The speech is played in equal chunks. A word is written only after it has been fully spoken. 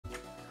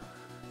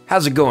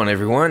How's it going,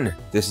 everyone?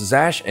 This is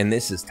Ash, and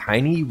this is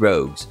Tiny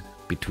Rogues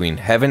Between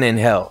Heaven and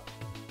Hell.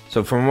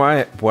 So from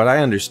what I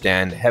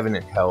understand, Heaven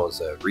and Hell is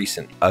a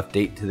recent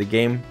update to the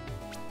game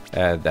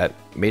that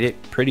made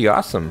it pretty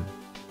awesome.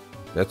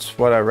 That's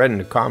what I read in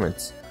the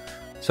comments.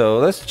 So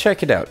let's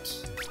check it out.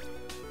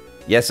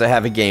 Yes, I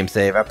have a game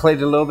save. I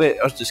played a little bit.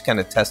 I was just kind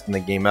of testing the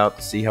game out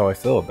to see how I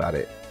feel about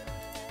it.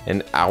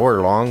 An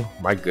hour long?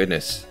 My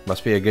goodness.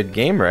 Must be a good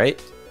game,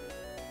 right?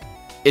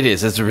 It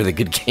is. It's a really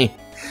good game.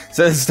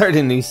 So let's start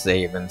a new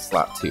save in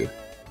slot 2.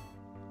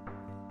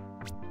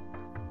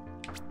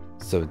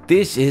 So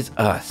this is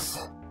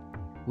us.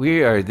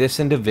 We are this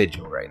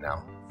individual right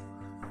now.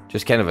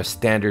 Just kind of a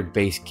standard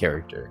base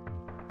character.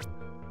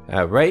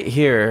 Right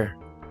here,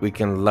 we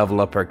can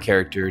level up our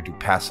character, do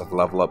passive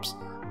level ups.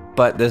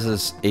 But this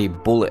is a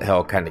bullet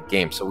hell kind of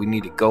game, so we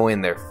need to go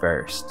in there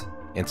first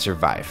and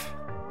survive.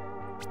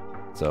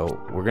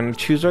 So we're going to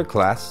choose our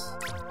class.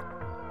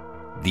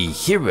 The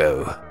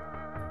hero.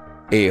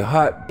 A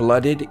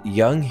hot-blooded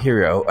young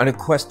hero on a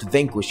quest to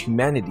vanquish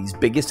humanity's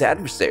biggest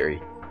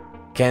adversary.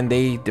 Can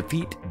they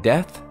defeat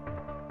death?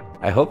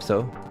 I hope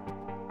so.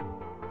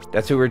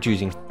 That's who we're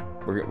choosing.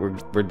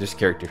 We're this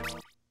character.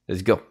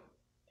 Let's go.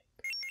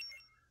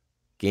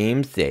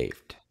 Game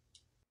saved.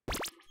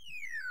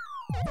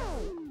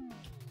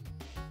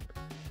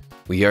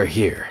 We are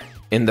here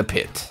in the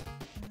pit.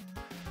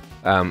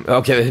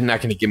 Okay, they're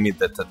not gonna give me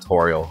the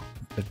tutorial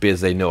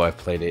because they know I've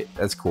played it.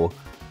 That's cool.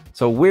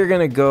 So we're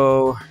gonna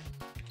go.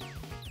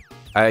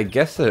 I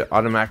guess it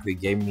automatically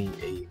gave me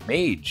a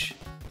mage.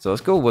 So let's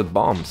go with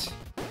bombs.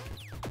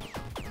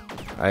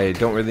 I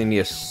don't really need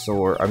a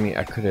sword. I mean,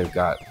 I could have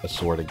got a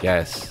sword, I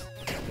guess.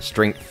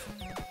 Strength.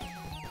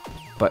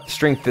 But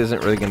strength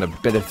isn't really going to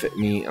benefit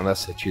me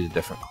unless I choose a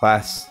different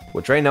class.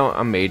 Which right now,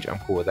 I'm mage. I'm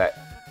cool with that.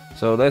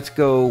 So let's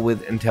go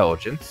with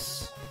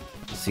intelligence.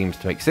 Seems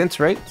to make sense,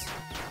 right?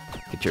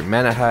 Get your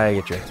mana high,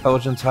 get your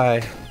intelligence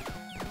high.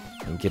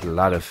 And get a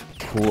lot of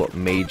cool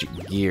mage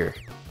gear.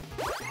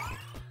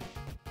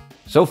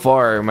 So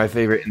far, my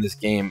favorite in this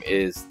game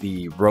is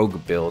the rogue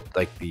build,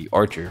 like the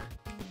archer.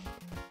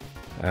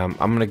 I'm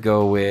gonna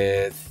go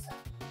with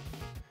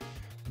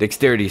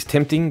dexterity is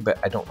tempting, but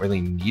I don't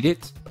really need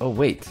it. Oh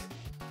wait,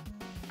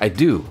 I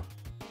do.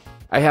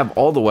 I have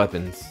all the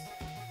weapons.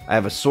 I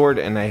have a sword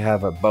and I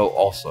have a bow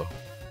also.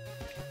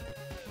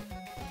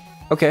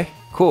 Okay,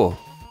 cool.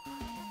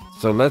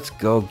 So let's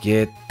go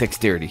get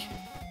dexterity.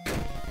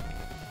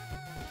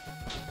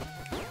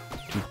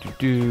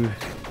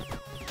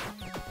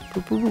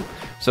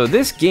 So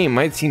this game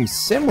might seem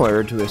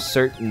similar to a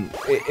certain.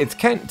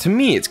 To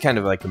me, it's kind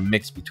of like a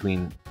mix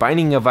between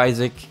Binding of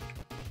Isaac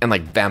and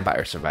like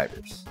Vampire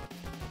Survivors.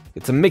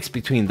 It's a mix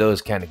between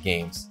those kind of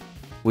games,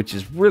 which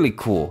is really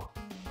cool.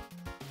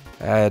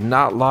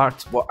 Not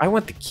locked. Well, I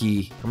want the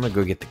key. I'm gonna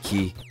go get the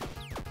key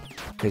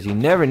because you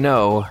never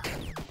know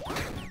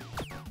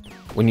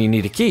when you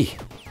need a key.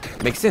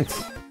 Makes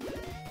sense.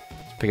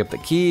 Let's pick up the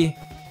key.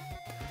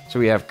 So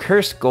we have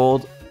cursed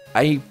gold.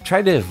 I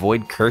try to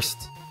avoid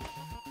cursed.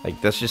 Like,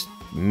 that's just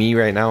me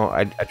right now.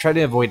 I try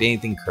to avoid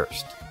anything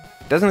cursed.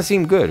 Doesn't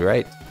seem good,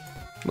 right?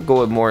 I'm gonna go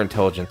with more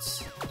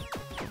intelligence.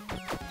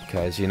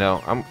 Because, you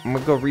know, I'm gonna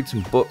go read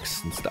some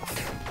books and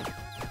stuff.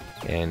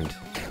 And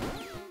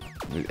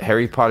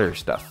Harry Potter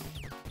stuff.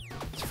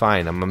 It's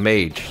fine, I'm a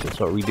mage.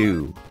 That's what we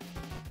do.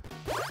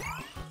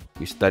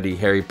 We study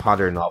Harry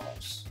Potter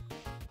novels.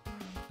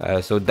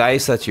 So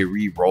dice lets you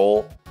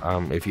re-roll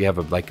if you have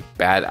a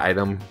bad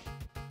item.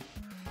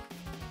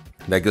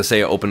 Like, let's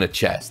say I open a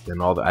chest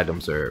and all the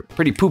items are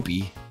pretty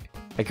poopy.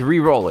 I can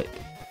re-roll it.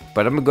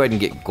 But I'm gonna go ahead and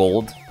get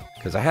gold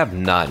because I have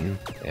none,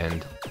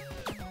 and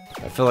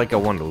I feel like I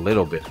want a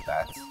little bit of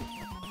that.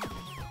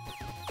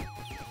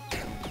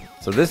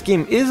 So this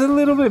game is a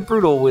little bit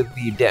brutal with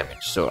the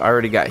damage. So I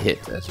already got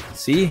hit, as you can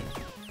see.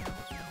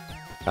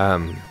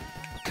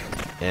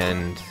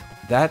 And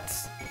that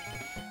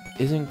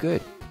isn't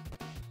good.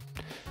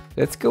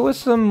 Let's go with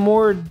some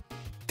more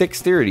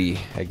dexterity,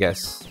 I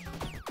guess.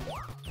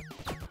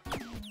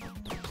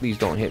 Please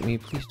don't hit me.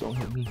 Please don't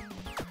hit me.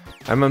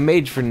 I'm a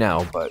mage for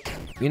now, but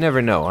you never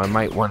know. I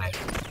might want to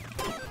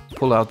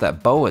pull out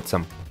that bow at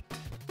some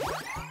point.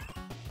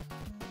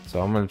 So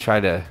I'm going to try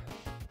to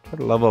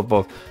level up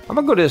both. I'm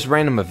going to go to this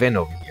random event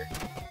over here.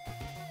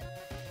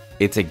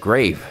 It's a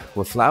grave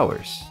with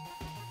flowers.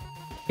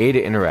 A to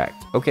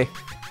interact. Okay.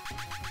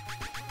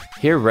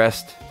 Here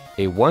rests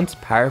a once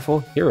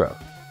powerful hero.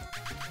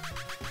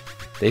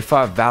 They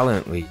fought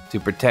valiantly to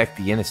protect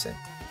the innocent.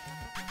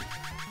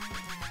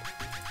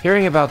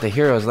 Hearing about the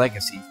hero's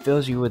legacy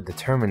fills you with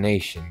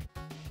determination.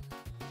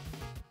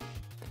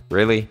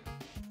 Really?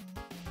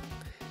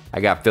 I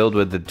got filled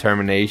with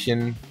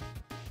determination?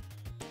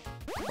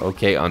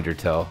 Okay,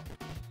 Undertale.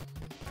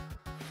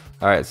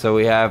 Alright, so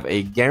we have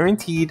a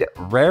guaranteed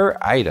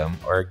rare item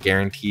or a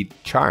guaranteed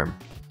charm.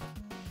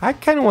 I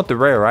kind of want the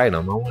rare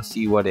item. I want to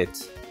see what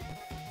it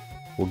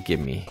will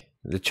give me.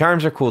 The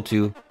charms are cool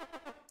too.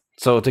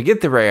 So to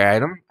get the rare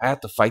item, I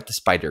have to fight the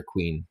Spider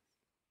Queen.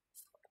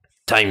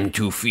 Time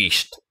to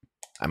feast.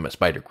 I'm a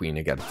Spider Queen,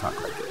 I gotta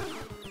talk like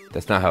that.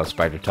 That's not how a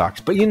spider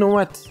talks. But you know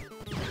what?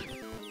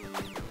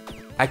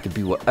 I could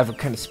be whatever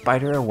kind of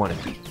spider I want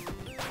to be.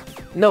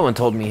 No one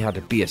told me how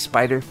to be a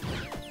spider.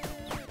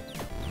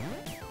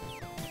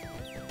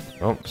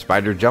 Oh,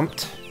 spider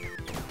jumped.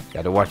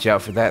 Gotta watch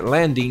out for that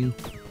landing.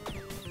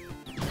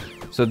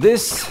 So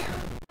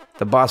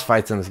the boss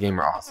fights in this game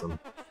are awesome.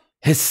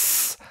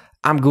 Hiss!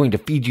 I'm going to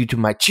feed you to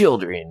my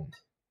children.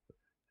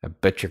 I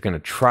bet you're gonna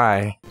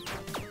try.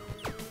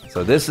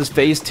 So this is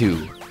phase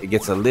 2. It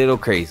gets a little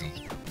crazy.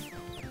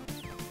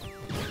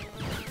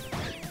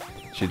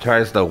 She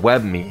tries to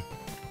web me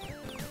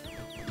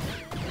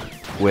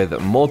with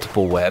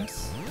multiple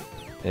webs.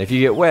 And if you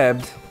get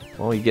webbed,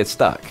 well, you get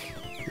stuck.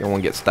 You don't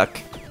want to get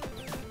stuck.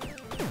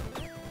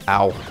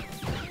 Ow.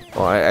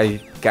 Well,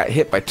 I got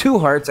hit by 2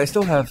 hearts.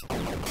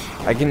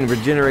 I can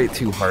regenerate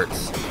 2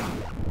 hearts.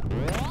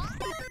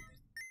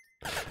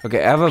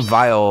 Okay, I have a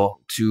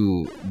vial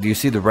do you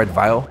see the red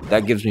vial?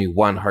 That gives me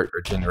 1 heart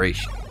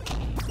regeneration.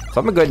 So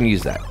I'm gonna go ahead and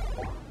use that.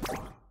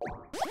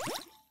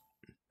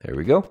 There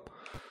we go.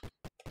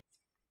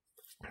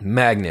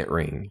 Magnet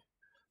ring.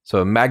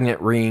 So a magnet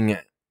ring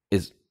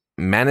is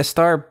mana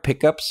star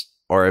pickups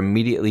are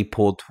immediately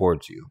pulled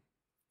towards you.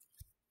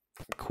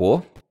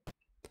 Cool.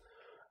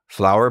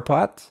 Flower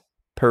pot.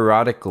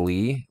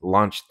 Periodically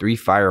launch 3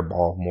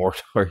 fireball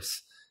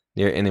mortars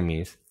near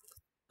enemies.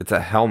 It's a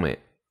helmet.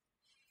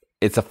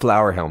 It's a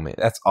flower helmet.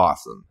 That's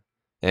awesome.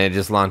 And it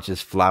just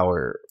launches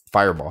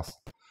fireballs.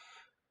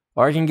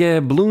 Or I can get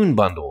a balloon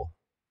bundle.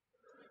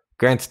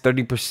 Grants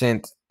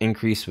 30%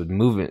 increase with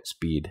movement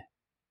speed.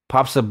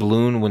 Pops a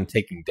balloon when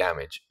taking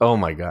damage. Oh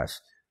my gosh.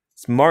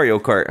 It's Mario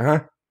Kart,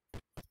 huh?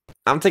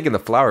 I'm taking the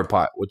flower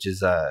pot, which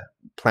is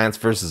Plants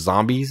vs.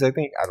 Zombies, I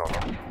think. I don't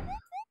know.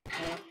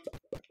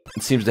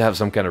 It seems to have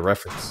some kind of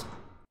reference.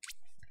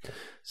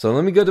 So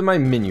let me go to my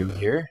menu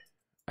here.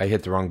 I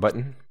hit the wrong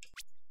button.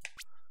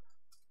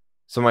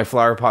 So my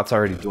flower pot's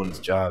already doing its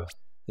job.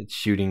 It's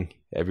shooting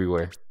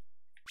everywhere.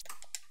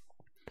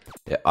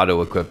 Yeah,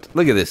 auto-equipped.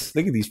 Look at this.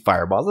 Look at these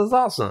fireballs. That's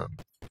awesome.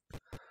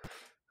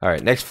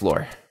 Alright, next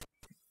floor.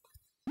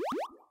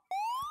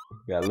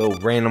 Got a little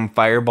random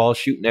fireball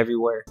shooting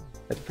everywhere.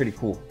 That's pretty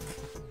cool.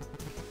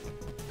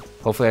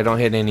 Hopefully I don't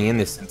hit any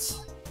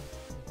innocents.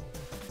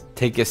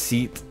 Take a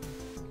seat.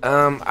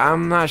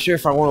 I'm not sure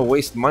if I want to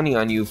waste money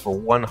on you for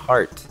 1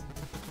 heart.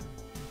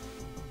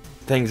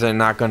 Things are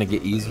not going to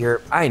get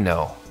easier. I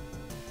know.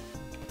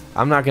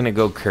 I'm not going to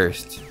go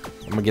cursed.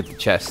 I'm going to get the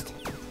chest.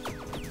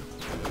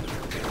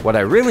 What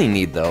I really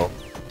need, though,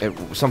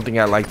 something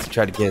I like to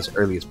try to get as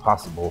early as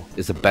possible,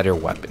 is a better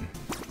weapon.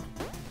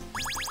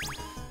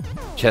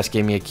 Chest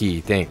gave me a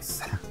key.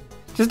 Thanks.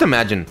 Just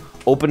imagine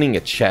opening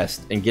a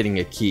chest and getting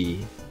a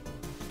key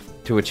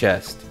to a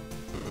chest.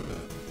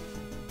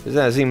 Doesn't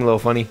that seem a little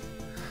funny?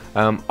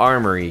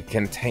 Armory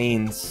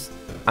contains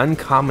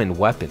uncommon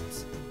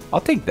weapons.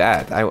 I'll take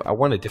that. I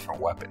want a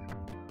different weapon.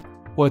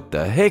 What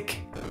the heck?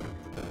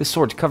 This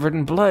sword's covered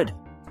in blood.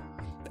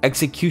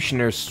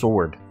 Executioner's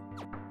sword.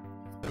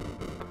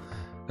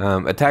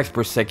 Attacks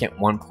per second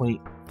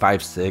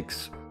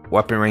 1.56.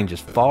 Weapon range is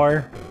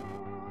far.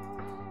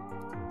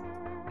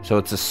 So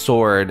it's a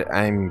sword.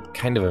 I'm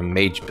kind of a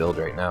mage build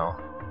right now.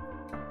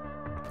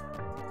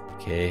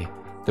 Okay.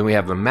 Then we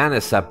have a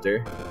mana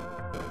scepter.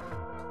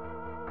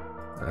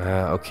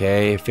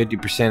 Okay.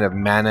 50% of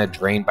mana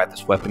drained by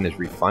this weapon is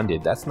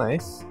refunded. That's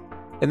nice.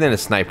 And then a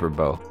sniper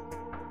bow.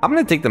 I'm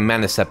gonna take the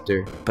mana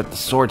scepter, but the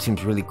sword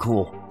seems really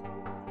cool.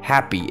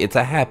 Happy. It's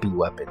a happy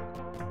weapon.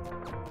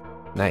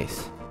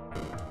 Nice.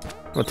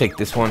 I'm gonna take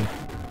this one.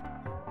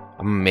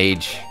 I'm a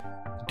mage.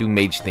 Do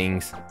mage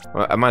things.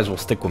 Well, I might as well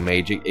stick with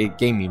mage. It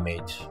gave me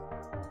mage.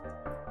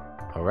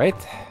 Alright.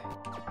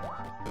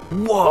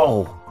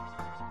 Whoa!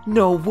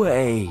 No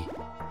way!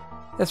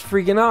 That's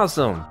freaking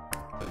awesome!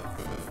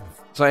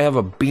 So I have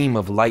a beam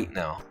of light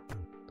now.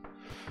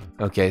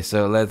 Okay,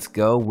 so let's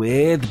go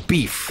with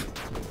beef.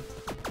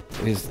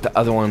 Is the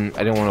other one,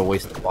 I didn't want to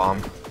waste a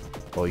bomb.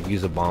 Or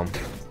use a bomb.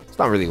 It's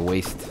not really a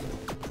waste.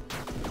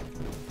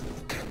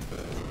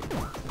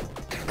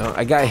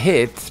 I got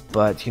hit,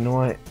 but you know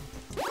what?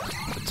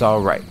 It's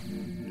alright.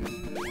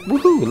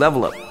 Woohoo!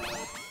 Level up.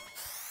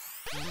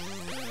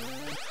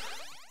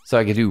 So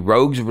I can do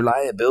Rogue's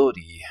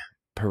Reliability.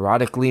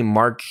 Periodically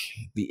mark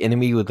the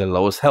enemy with the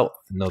lowest health.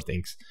 No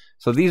thanks.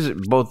 So these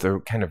both are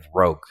kind of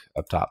rogue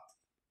up top.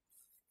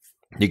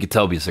 You can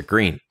tell because they're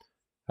green.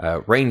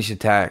 Ranged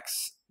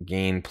attacks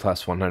gain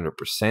plus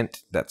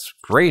 100%. That's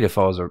great if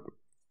I was a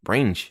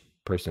range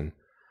person.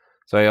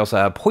 So I also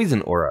have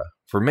Poison Aura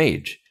for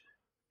Mage.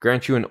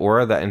 Grant you an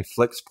aura that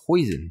inflicts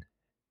poison.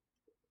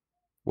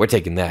 We're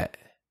taking that.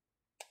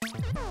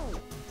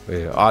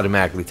 We're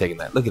automatically taking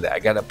that. Look at that. I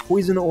got a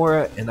poison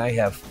aura and I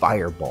have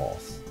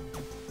fireballs.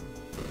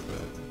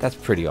 That's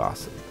pretty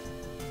awesome.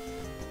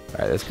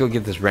 Alright, let's go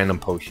get this random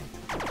potion.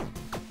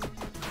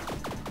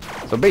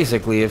 So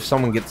basically, if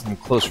someone gets in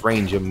close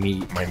range of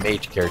me, my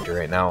mage character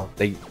right now,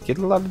 they get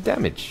a lot of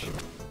damage.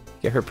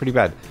 Get hurt pretty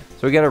bad.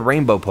 So we got a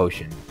rainbow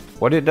potion.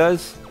 What it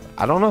does,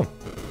 I don't know.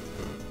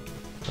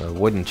 A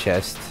wooden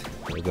chest.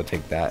 We'll go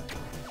take that.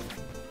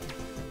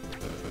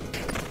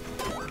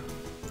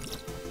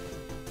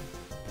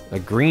 A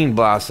green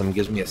blossom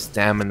gives me a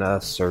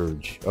stamina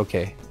surge.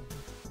 Okay.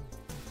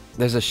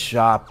 There's a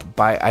shop.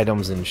 Buy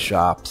items in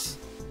shops.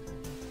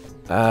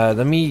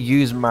 Let me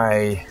use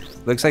my...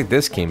 Looks like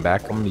this came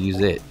back. I'm gonna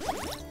use it.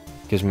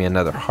 Gives me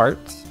another heart.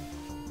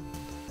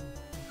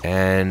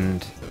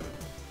 And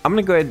I'm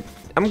gonna go ahead.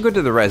 I'm gonna go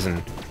to the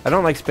resin. I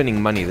don't like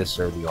spending money this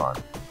early on.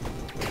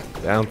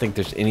 I don't think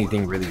there's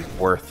anything really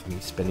worth me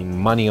spending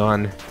money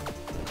on.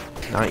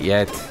 Not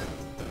yet.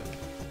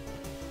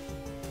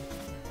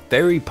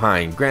 Fairy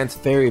pine grants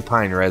fairy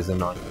pine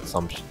resin on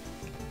consumption.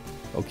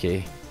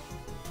 Okay.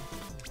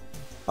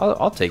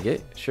 I'll take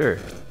it. Sure.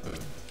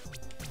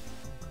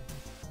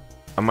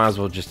 I might as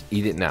well just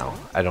eat it now.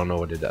 I don't know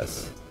what it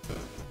does.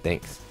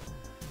 Thanks.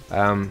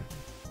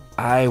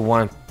 I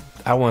want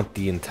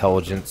the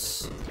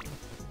intelligence,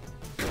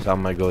 so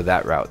I'm gonna go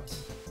that route.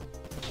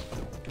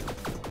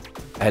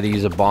 I had to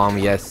use a bomb,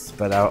 yes,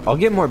 but I'll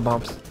get more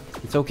bombs.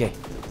 It's okay.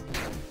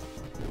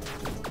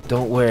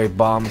 Don't worry,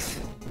 bombs.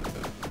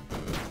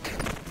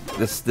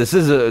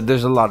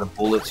 There's a lot of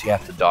bullets you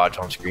have to dodge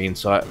on screen,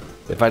 so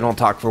if I don't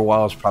talk for a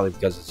while, it's probably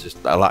because it's just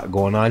a lot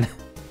going on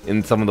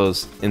in some of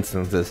those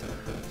instances.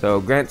 So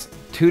grants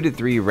 2 to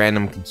 3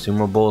 random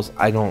consumables.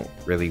 I don't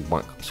really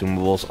want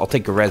consumables. I'll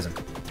take a resin.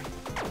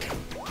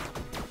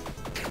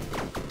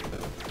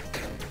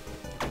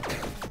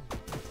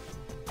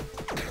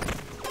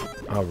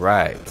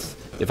 Alright.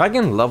 If I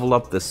can level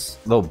up this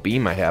little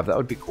beam I have, that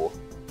would be cool.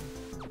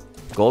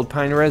 Gold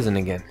pine resin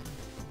again.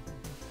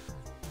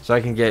 So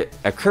I can get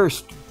a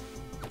cursed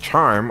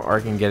charm, or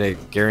I can get a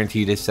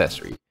guaranteed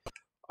accessory.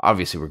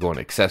 Obviously we're going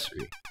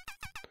accessory.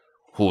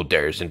 Who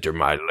dares enter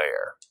my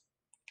lair?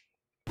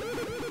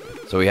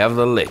 So we have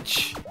the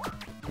Lich.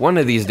 One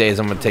of these days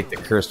I'm going to take the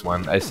cursed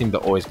one. I seem to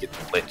always get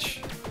the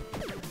Lich.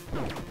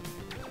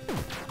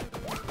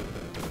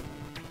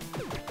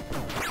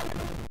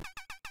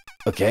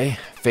 Okay,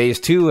 phase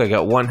 2, I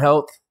got 1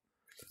 health.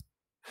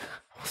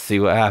 We'll see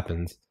what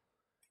happens.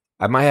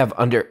 I might have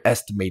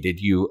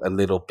underestimated you a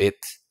little bit.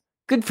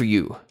 Good for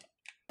you.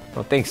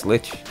 Oh, thanks,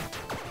 Lich.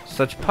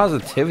 Such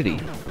positivity.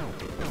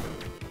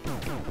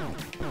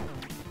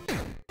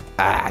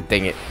 Ah,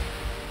 dang it.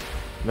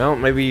 Well,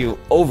 maybe you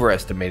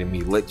overestimated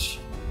me, Lich.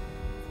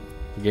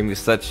 You gave me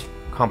such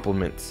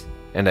compliments,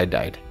 and I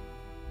died.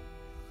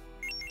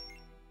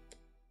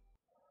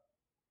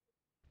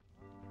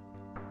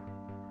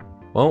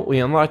 Well, we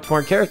unlocked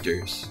more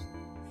characters.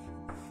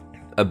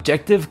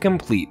 Objective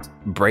complete.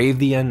 Brave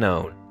the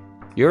unknown.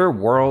 Your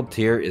world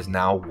tier is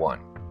now 1.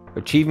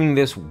 Achieving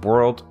this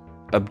world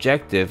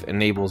objective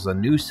enables a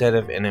new set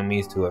of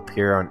enemies to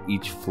appear on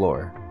each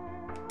floor.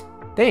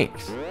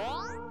 Thanks.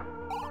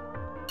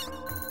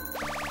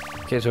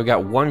 Okay, so we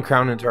got 1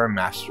 crown into our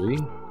mastery.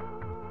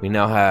 We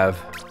now have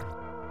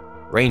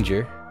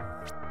Ranger.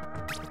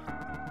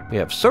 We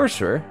have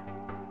Sorcerer.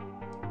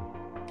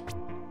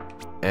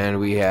 And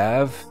we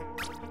have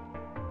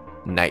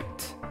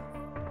Knight.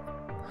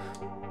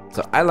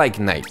 So I like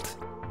Knight.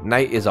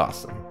 Knight is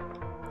awesome.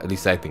 At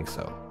least I think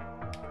so.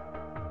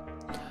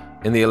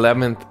 In the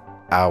 11th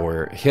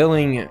hour,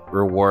 healing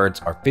rewards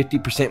are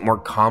 50% more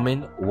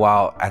common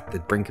while at the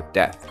brink of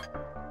death.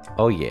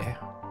 Oh yeah.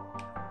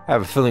 I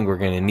have a feeling we're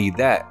gonna need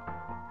that.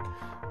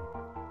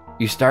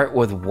 You start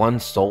with 1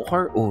 soul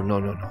heart? Oh,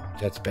 no.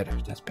 That's better.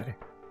 That's better.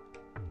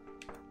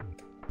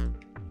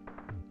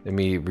 Let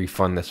me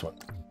refund this one.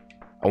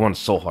 I want a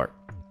soul heart.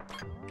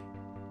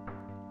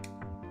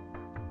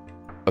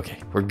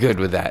 Okay, we're good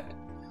with that.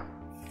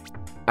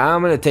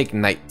 I'm gonna take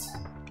Knight.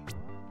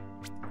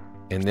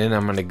 And then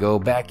I'm gonna go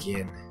back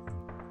in.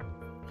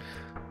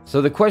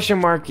 So the question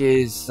mark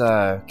is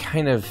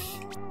kind of...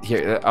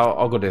 Here,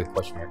 I'll go to the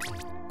question mark.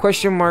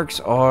 Question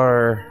marks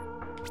are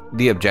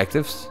the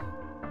objectives.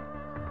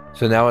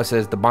 So now it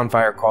says the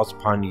bonfire calls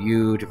upon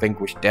you to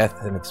vanquish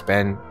death and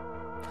expand.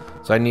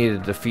 So I need to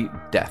defeat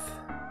death.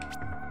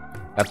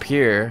 Up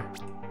here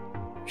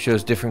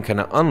shows different kind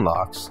of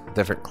unlocks,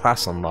 different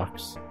class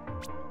unlocks.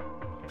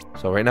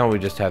 So right now we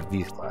just have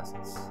these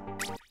classes.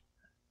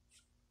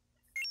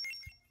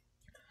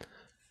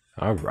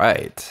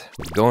 Alright,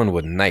 we're going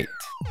with Knight.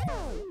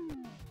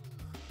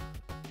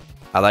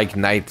 I like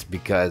Knight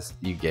because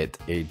you get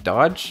a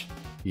dodge,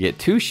 you get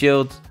 2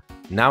 shields.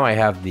 Now I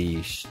have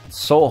the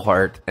soul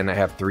heart and I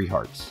have 3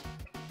 hearts.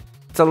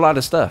 It's a lot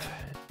of stuff.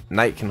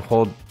 Knight can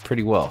hold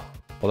pretty well.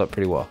 Hold up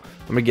pretty well.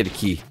 I'm gonna get a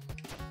key.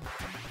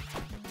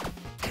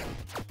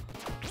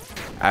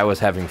 I was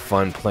having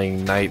fun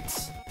playing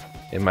Knights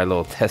in my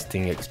little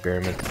testing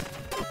experiment.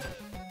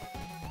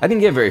 I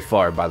didn't get very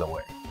far, by the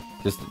way.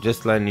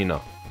 Just letting you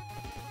know.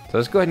 So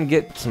let's go ahead and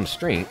get some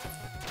strength.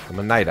 I'm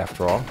a knight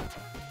after all.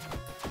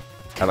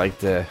 I like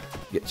to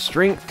get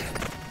strength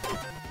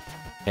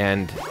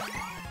and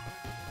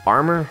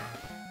armor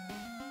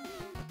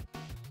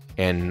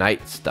and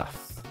knight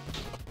stuff,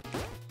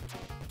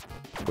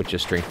 which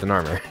is strength and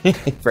armor,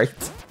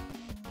 right?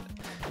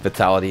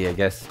 Vitality, I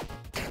guess.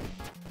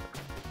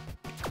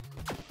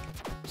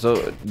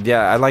 So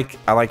yeah, I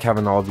like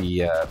having all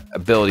the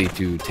ability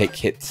to take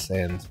hits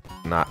and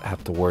not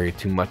have to worry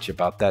too much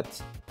about that.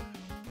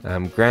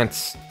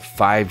 Grants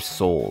 5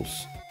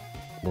 souls.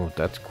 Well,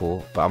 that's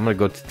cool. But I'm gonna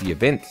go to the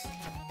events.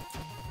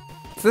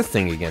 It's this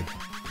thing again.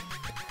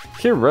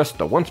 Here rests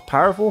the once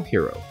powerful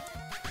hero.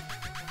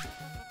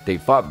 They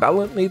fought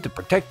valiantly to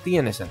protect the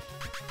innocent.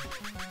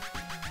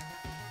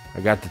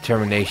 I got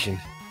determination.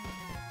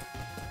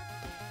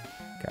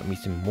 Got me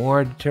some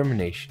more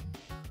determination.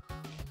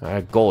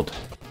 Alright, gold.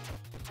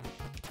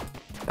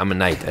 I'm a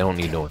knight. I don't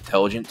need no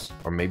intelligence.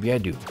 Or maybe I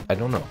do. I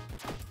don't know.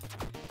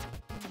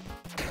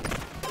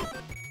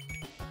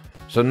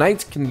 So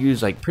knights can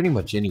use like pretty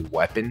much any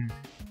weapon.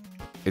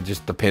 It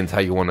just depends how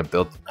you want to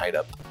build the knight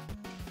up.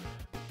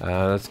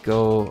 Let's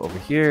go over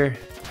here.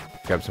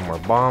 Grab some more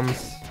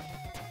bombs.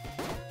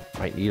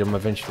 Might need them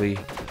eventually.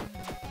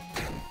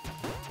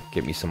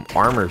 Get me some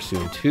armor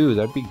soon too.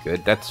 That'd be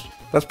good. That's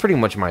pretty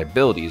much my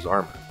ability is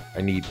armor.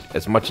 I need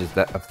as much of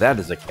that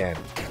as I can.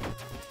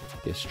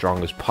 Be as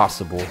strong as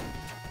possible.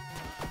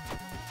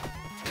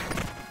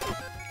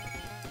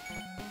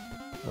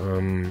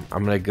 I'm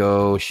gonna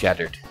go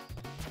shattered.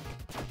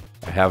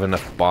 I have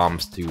enough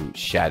bombs to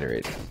shatter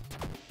it.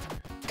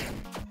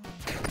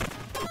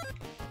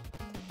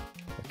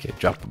 Okay,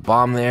 drop a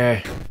bomb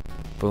there.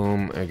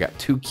 Boom. I got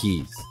 2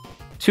 keys.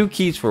 2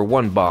 keys for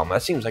 1 bomb.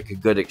 That seems like a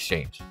good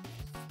exchange.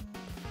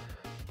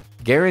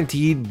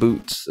 Guaranteed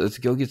boots. Let's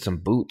go get some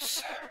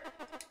boots.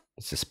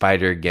 It's a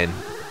spider again.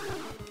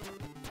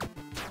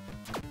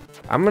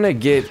 I'm gonna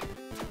get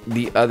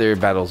the other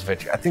battle's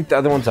victory. I think the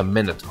other one's a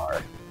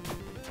minotaur.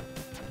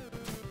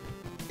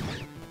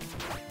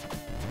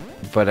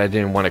 But I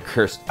didn't want a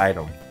cursed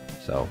item,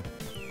 so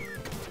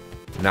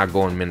not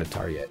going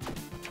minotaur yet.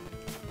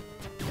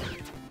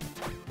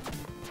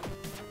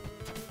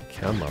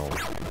 Come on.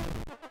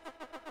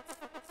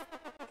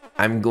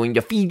 I'm going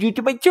to feed you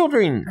to my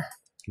children.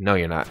 No,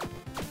 you're not.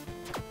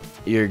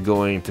 You're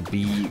going to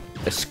be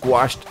a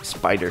squashed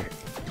spider.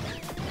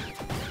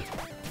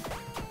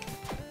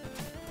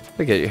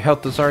 Look at your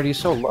health is already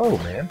so low,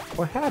 man.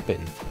 What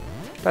happened?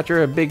 Thought you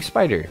were a big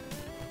spider.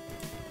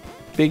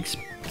 Big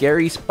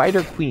scary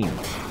spider queen.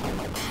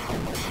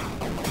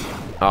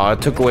 Oh,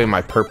 it took away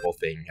my purple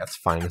thing. That's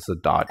fine. It's a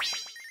dodge.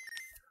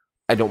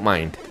 I don't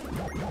mind.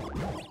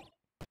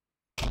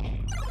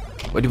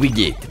 What do we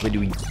get? What do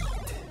we get?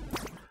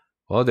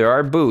 Well, there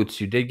are boots.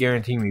 You did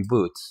guarantee me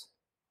boots.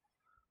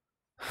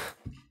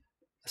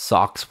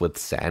 Socks with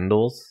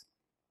sandals?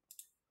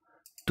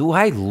 Do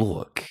I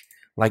look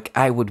like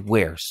I would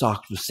wear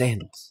socks with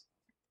sandals?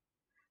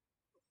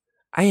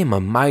 I am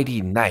a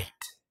mighty knight.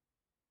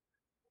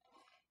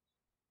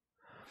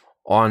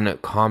 On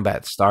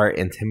combat start,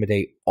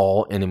 intimidate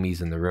all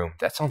enemies in the room.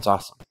 That sounds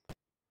awesome.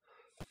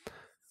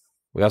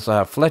 We also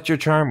have Fletcher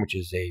Charm, which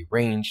is a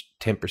ranged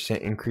 10%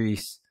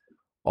 increase.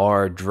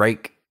 Or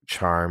Drake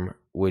Charm,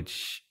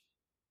 which...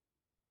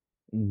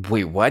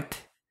 Wait,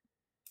 what?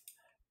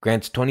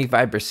 Grants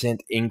 25%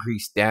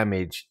 increased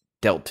damage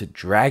dealt to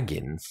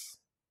dragons.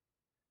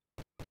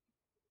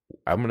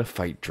 I'm gonna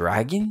fight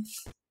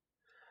dragons?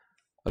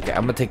 Okay,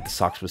 I'm gonna take the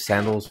socks with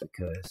sandals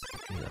because,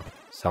 you know,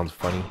 sounds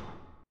funny.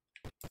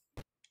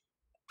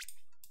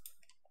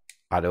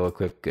 Auto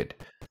equip, good.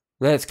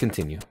 Let's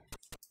continue.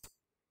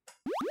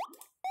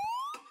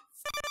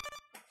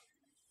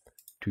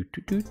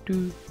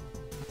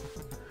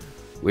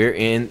 We're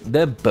in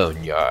the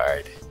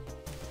boneyard.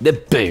 The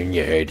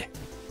boneyard.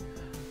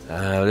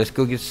 Let's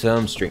go get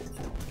some strength.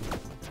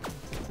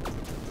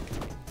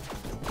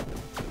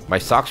 My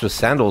socks with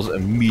sandals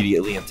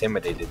immediately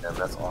intimidated them.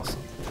 That's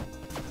awesome.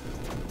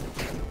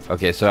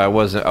 Okay, so I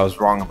was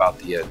wrong about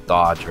the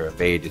dodge or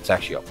evade. It's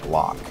actually a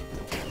block.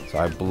 So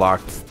I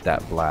blocked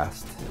that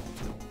blast.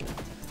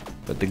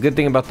 But the good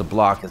thing about the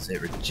block is it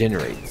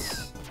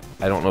regenerates.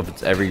 I don't know if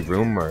it's every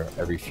room or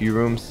every few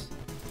rooms.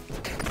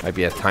 Might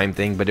be a time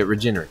thing, but it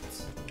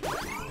regenerates.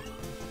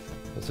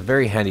 It's a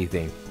very handy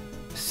thing.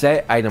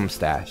 Set item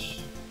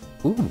stash.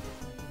 Ooh,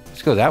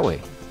 let's go that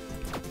way.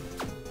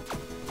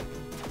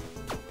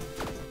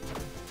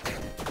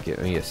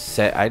 Get me a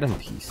set item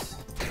piece.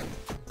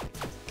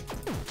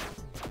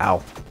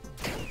 Ow.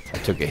 I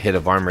took a hit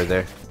of armor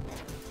there.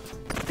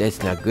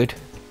 That's not good.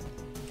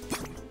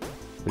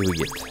 What do we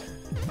get?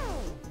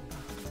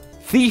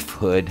 Thief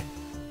Hood?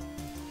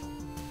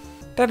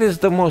 That is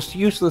the most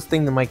useless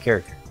thing to my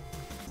character.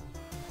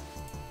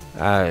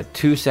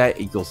 2 sat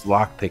equals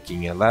lock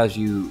picking. It allows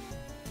you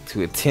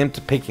to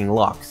attempt picking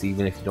locks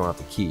even if you don't have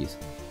the keys.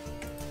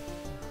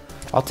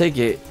 I'll take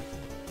it.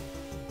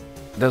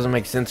 Doesn't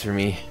make sense for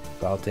me,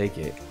 but I'll take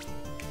it.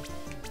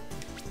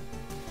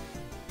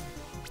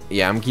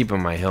 Yeah, I'm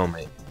keeping my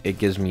helmet. It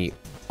gives me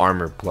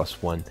armor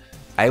 +1.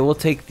 I will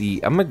take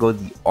the... I'm gonna go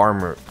the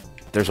armor.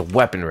 There's a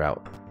weapon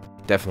route.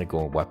 Definitely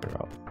going weapon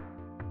route.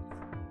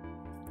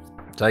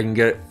 So I can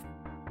get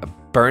a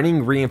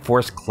burning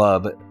reinforced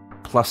club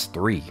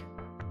 +3.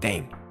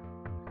 Dang.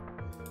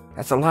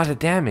 That's a lot of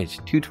damage.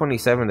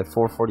 227 to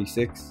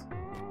 446.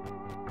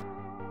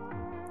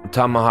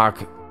 Tomahawk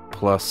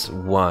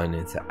 +1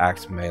 into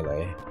axe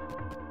melee.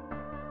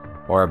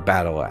 Or a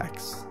battle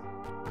axe.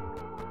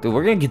 Dude,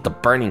 we're gonna get the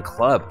burning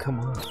club. Come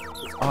on.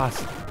 It's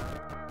awesome.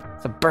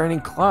 It's a burning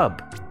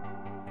club.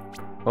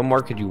 What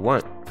more could you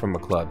want from a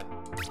club?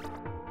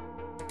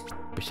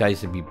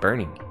 Besides to be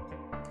burning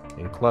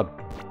and club.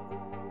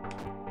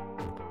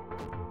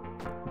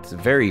 It's a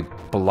very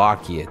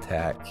blocky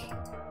attack.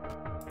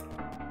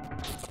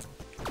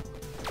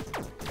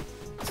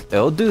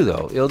 It'll do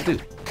though, it'll do.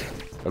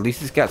 At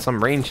least it's got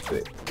some range to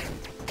it.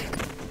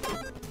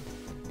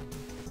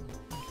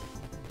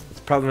 It's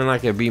probably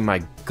not gonna be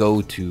my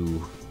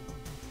go-to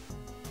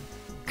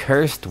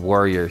cursed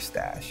warrior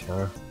stash,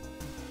 huh?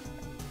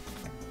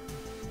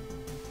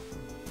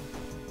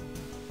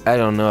 I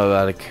don't know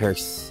about a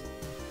curse.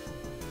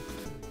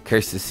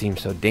 Curses seem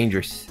so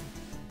dangerous.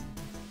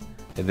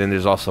 And then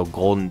there's also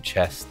golden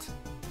chest.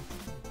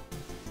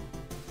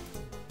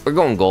 We're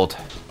going gold.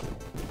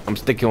 I'm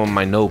sticking with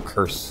my no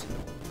curse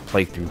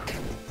playthrough.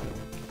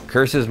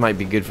 Curses might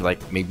be good for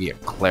like maybe a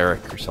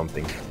cleric or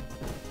something.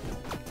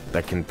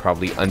 That can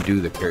probably undo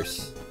the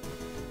curse.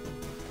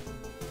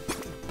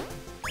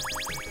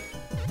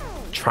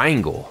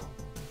 Triangle.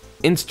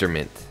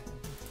 Instrument.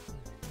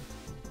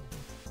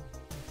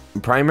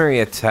 Primary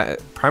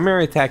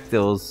attack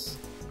deals.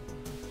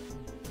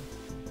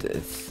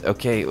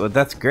 Okay, well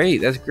that's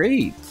great. That's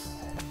great.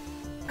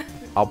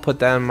 I'll put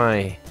that in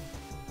my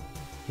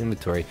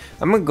inventory.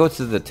 I'm gonna go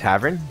to the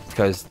tavern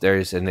because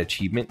there's an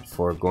achievement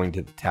for going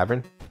to the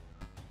tavern.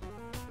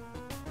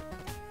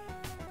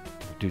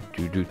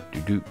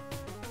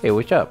 Hey,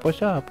 what's up?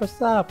 What's up?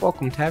 What's up?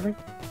 Welcome, tavern.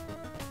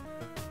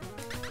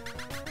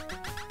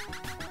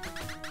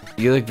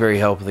 You look very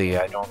healthy.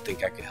 I don't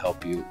think I could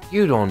help you.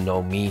 You don't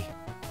know me.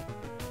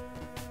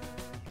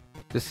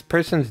 This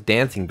person's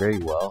dancing very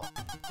well.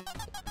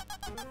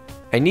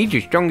 I need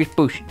your strongest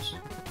potions.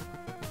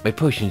 My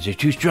potions are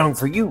too strong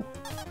for you.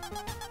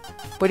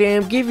 But I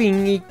am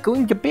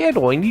going to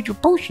battle. I need your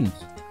potions.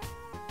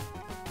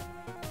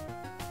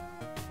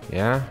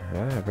 Yeah,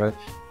 brother.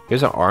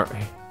 Here's an arm.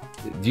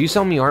 Do you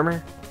sell me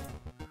armor?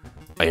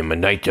 I am a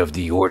knight of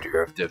the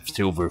Order of the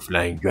Silver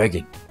Flying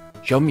Dragon.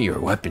 Show me your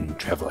weapon,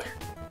 traveler.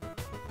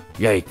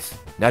 Yikes,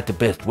 not the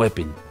best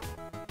weapon.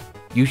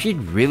 You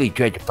should really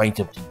try to find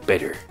something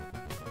better.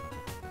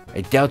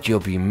 I doubt you'll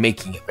be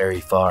making it very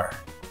far.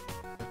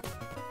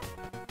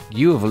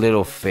 You have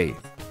little faith.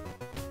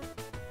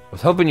 I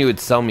was hoping you would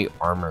sell me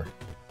armor.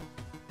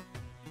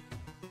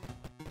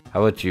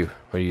 How about you?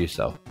 What do you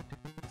sell?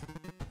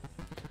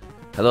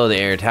 Hello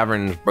there,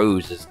 Tavern's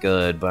Brews is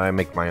good, but I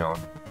make my own.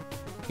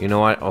 You know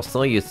what? I'll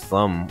sell you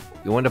some.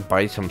 You want to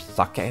buy some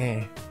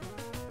sake?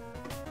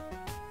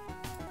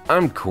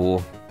 I'm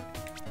cool.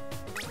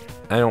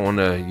 I don't want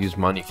to use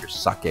money for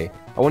sake.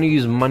 I want to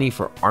use money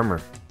for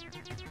armor.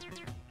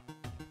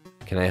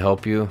 Can I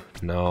help you?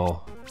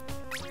 No.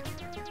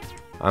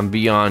 I'm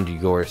beyond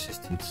your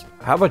assistance.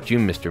 How about you,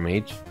 Mr.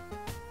 Mage?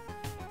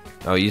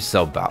 Oh, you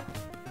sell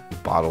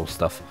bottle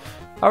stuff.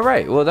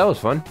 Alright, well that was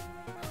fun.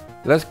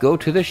 Let's go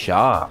to the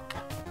shop.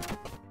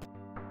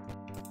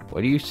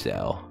 What do you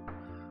sell?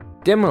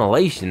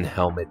 Demolition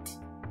helmet.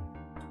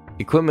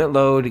 Equipment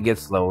load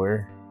gets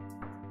lower.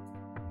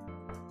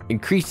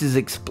 Increases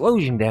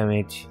explosion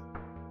damage.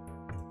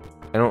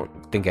 I don't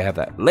think I have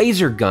that.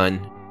 Laser gun.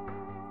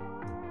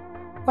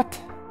 What?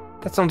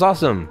 That sounds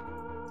awesome.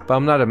 But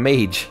I'm not a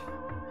mage.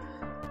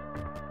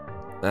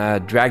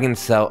 Dragon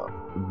cell.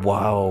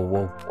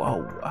 Whoa.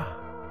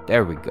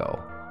 There we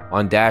go.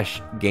 On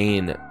dash,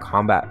 gain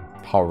combat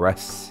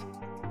prowess.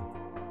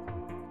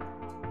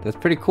 That's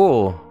pretty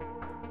cool.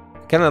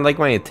 Kind of like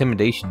my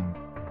intimidation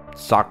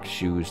sock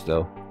shoes,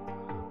 though.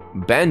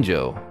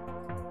 Banjo.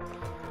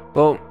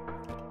 Well,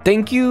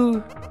 thank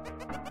you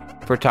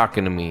for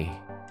talking to me.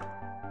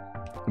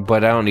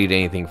 But I don't need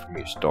anything from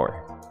your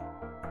store.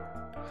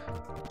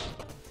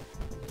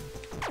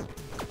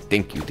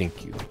 Thank you.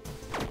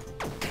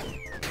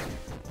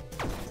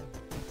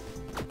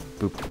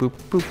 Boop, boop,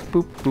 boop,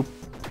 boop, boop.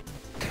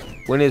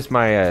 When is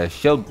my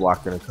shield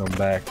block gonna come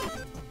back?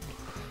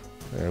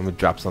 I'm gonna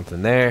drop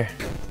something there.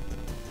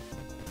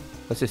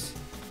 What's this?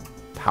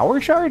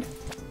 Power shard?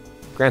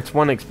 Grants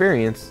 1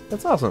 experience.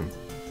 That's awesome.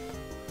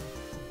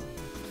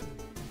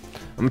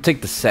 I'm gonna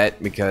take the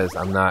set because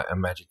I'm not a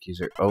magic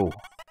user. Oh.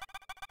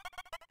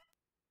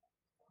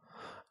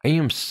 I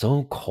am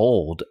so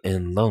cold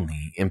and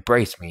lonely.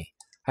 Embrace me.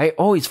 I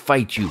always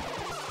fight you.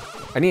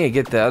 I need to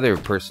get the other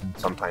person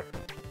sometime.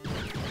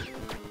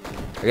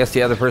 I guess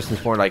the other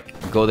person's more like,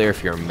 go there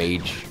if you're a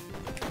mage.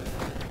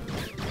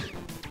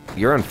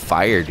 You're on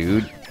fire,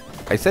 dude.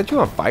 I set you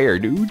on fire,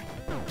 dude.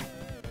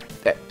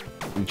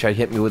 You try to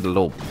hit me with a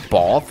little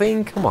ball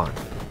thing? Come on.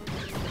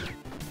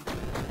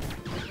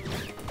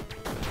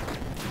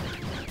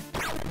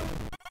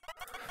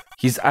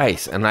 He's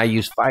ice, and I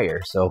use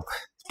fire, so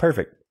it's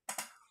perfect.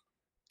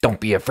 Don't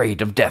be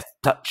afraid of death,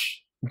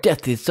 touch.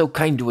 Death is so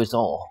kind to us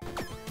all.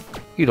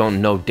 You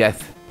don't know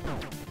death.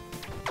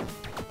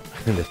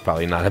 That's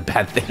probably not a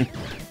bad thing.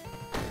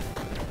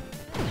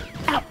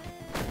 Ow.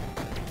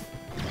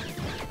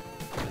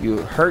 You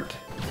hurt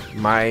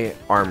my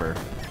armor.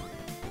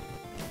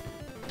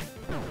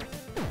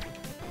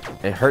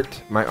 It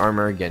hurt my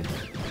armor again.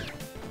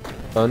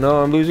 Oh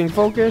no, I'm losing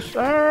focus.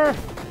 Ah!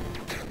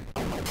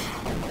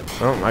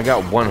 Oh, I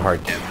got 1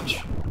 heart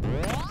damage.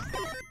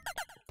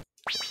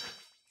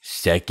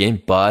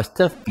 Second boss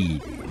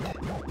defeated.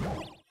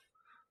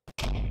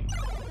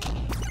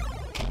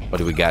 What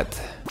do we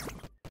got?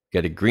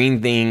 Got a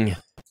green thing.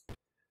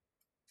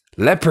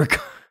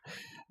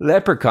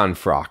 Leprechaun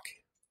frock.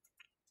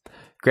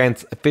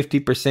 Grants a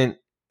 50%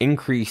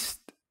 increased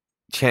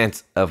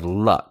chance of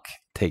luck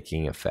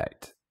taking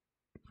effect.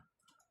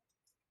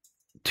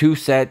 2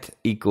 set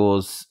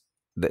equals...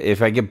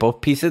 If I get both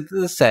pieces of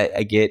the set,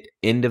 I get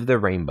end of the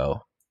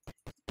rainbow.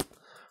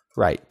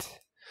 Right.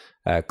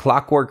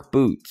 Clockwork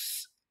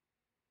boots.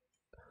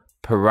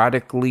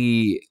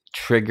 Periodically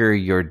trigger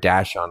your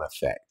dash on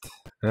effect.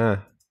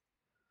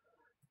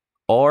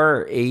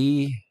 Or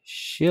a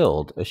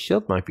shield. A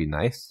shield might be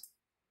nice.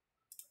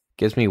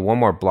 Gives me 1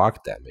 more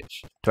block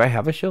damage. Do I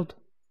have a shield?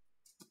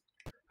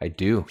 I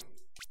do.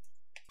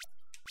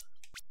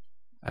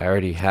 I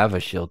already have a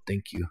shield,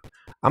 thank you.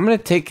 I'm gonna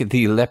take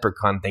the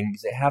leprechaun thing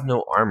because they have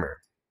no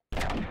armor.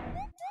 And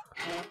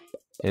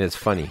it's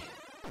funny.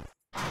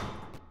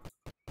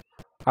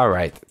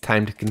 Alright,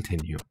 time to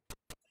continue.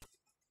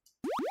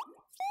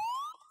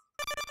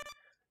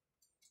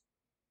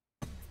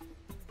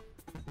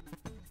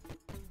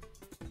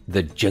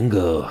 The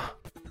jungle.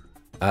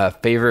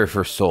 Favor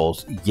for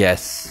souls.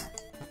 Yes.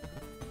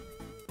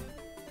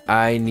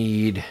 I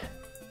need...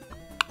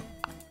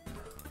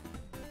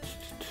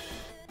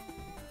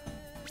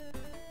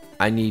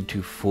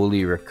 to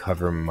fully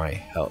recover my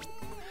health.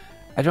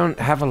 I don't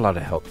have a lot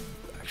of health,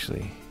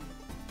 actually.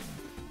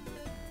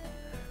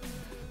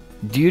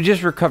 Do you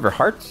just recover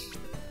hearts?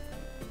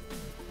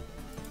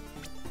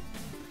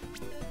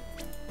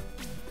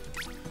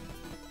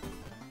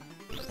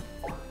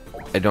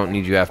 I don't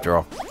need you after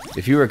all.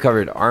 If you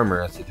recovered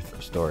armor, that's a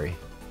different story.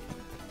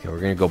 Okay, we're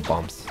gonna go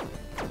bumps.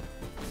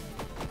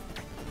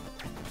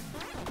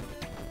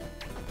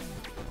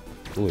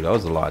 Ooh, that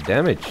was a lot of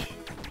damage.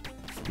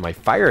 My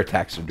fire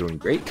attacks are doing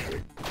great.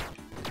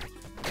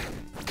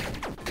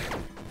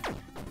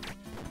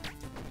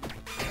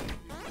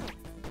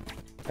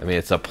 I mean,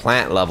 it's a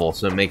plant level,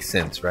 so it makes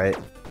sense, right?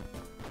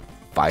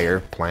 Fire,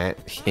 plant.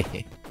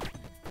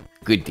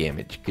 Good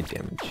damage, good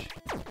damage.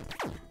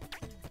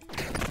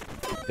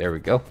 There we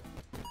go.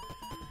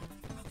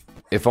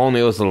 If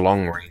only it was a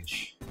long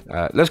range.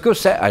 Let's go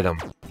set item.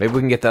 Maybe we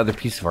can get the other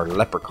piece of our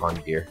leprechaun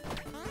gear.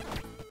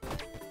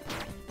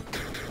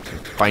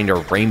 Find a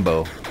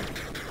rainbow.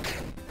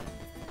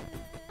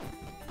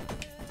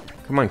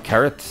 Come on,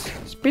 carrots.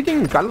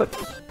 Speeding carrots.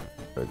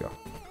 There we go.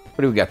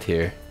 What do we got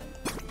here?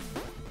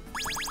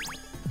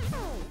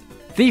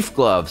 Thief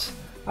gloves.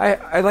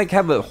 I like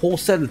have a whole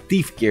set of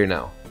thief gear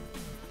now.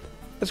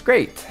 That's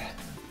great.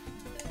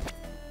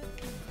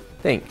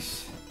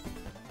 Thanks.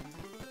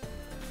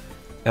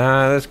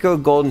 Let's go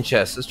golden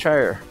chest. Let's try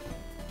her.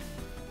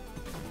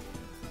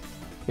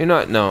 You know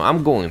what? No,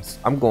 I'm going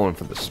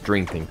for the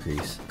strength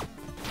increase.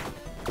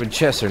 But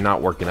chests are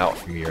not working out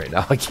for me right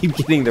now. I keep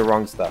getting the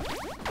wrong stuff.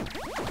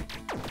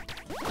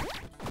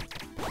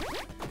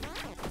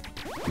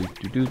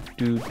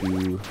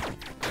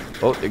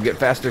 Oh, they get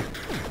faster.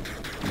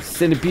 These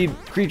centipede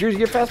creatures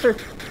get faster.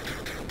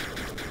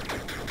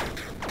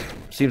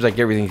 Seems like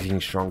everything's getting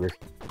stronger.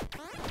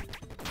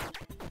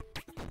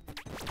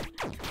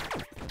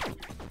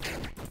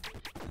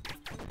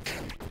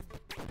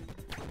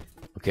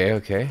 Okay,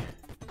 okay.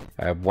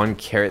 I have 1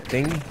 carrot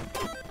thing.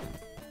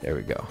 There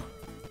we go.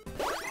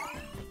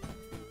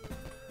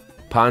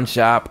 Pawn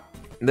shop.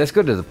 Let's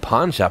go to the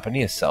pawn shop. I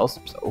need to sell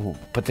some stuff. Oh,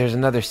 but there's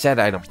another set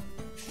item.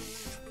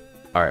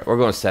 Alright, we're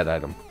going to set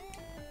item.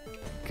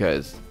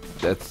 Because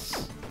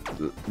that's...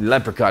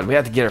 Leprechaun. We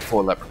have to get our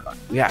full leprechaun.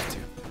 We have to.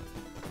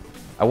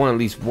 I want at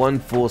least 1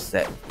 full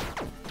set.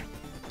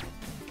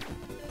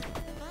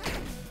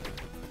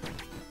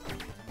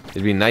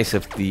 It'd be nice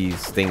if these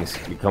things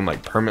become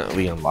like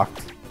permanently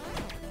unlocked.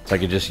 So I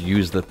could just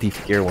use the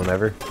thief gear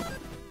whenever.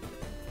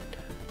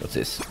 What's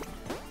this?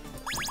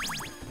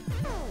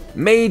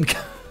 Maid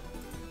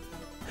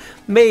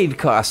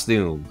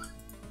costume.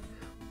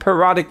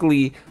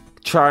 Periodically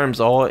charms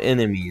all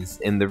enemies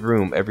in the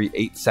room every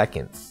 8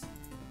 seconds.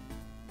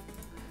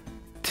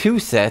 2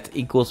 set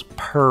equals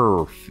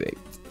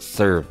perfect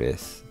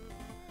service.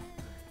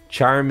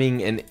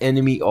 Charming an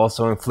enemy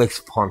also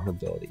inflicts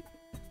vulnerability.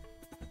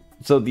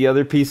 So the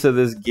other piece of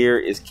this gear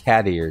is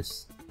cat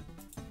ears.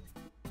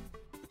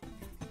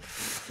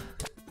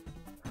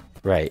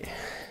 Right.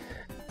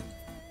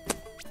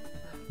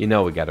 You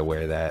know we gotta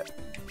wear that.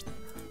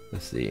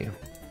 Let's see.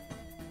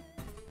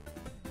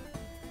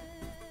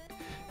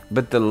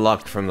 But the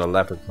luck from the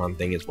leprechaun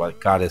thing is what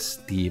got us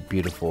the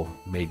beautiful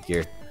maid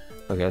gear.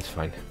 Okay, that's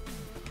fine.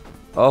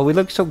 Oh, we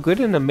look so good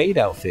in the maid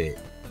outfit.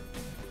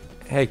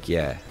 Heck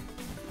yeah.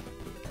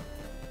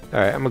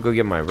 Alright, I'm gonna go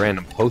get my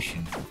random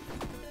potion.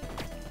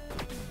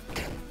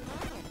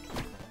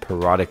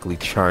 Periodically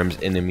charms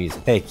enemies.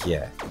 Heck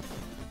yeah.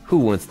 Who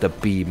wants to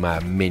be my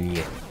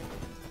minion?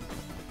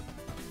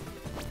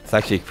 It's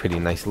actually a pretty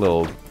nice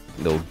little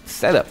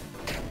setup.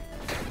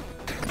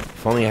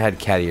 If only I had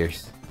cat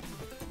ears.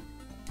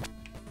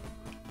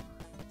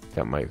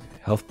 Got my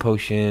health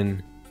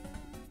potion.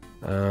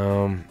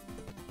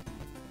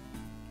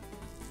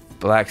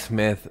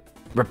 Blacksmith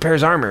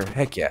repairs armor.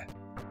 Heck yeah.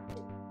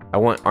 I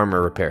want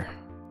armor repair.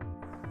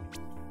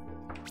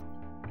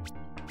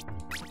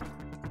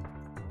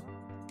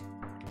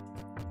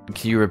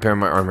 Can you repair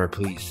my armor,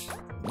 please?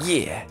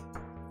 Yeah.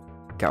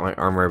 Got my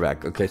armor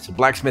back. Okay, so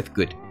blacksmith,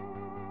 good.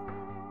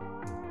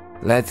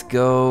 Let's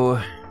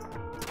go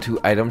to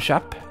item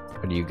shop.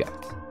 What do you got?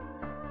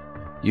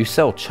 You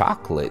sell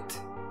chocolate.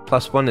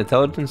 +1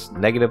 intelligence,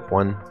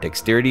 -1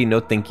 dexterity. No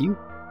thank you.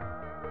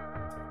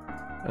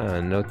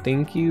 No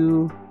thank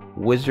you.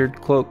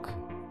 Wizard cloak.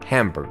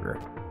 Hamburger.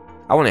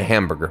 I want a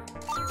hamburger.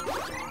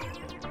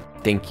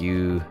 Thank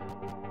you.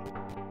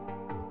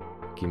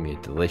 Give me a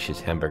delicious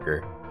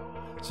hamburger.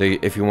 So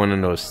if you want to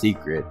know a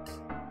secret,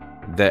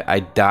 that I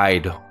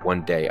died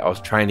one day. I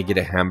was trying to get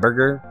a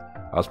hamburger.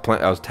 I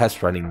was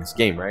test running this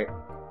game, right?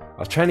 I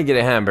was trying to get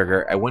a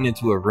hamburger. I went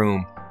into a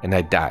room and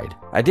I died.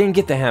 I didn't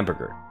get the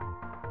hamburger,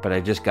 but I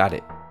just got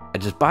it. I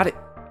just bought it.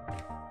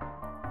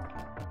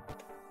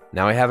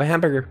 Now I have a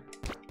hamburger.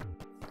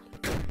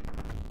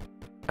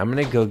 I'm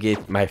gonna go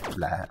get my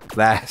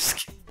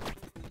flask.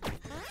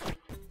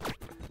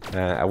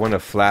 I want a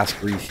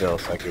flask refill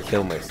so I can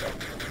heal myself.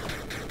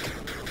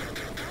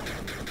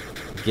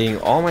 Getting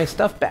all my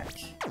stuff back.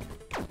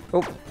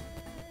 Oh.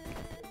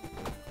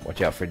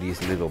 Watch out for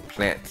these little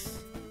plants.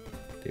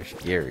 They're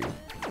scary.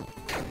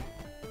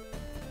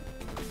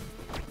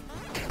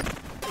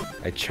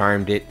 I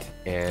charmed it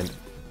and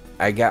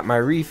I got my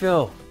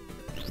refill.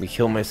 Let me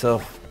heal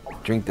myself.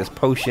 Drink this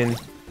potion.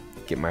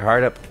 Get my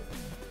heart up.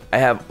 I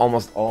have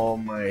almost all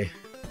my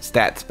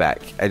stats back.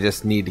 I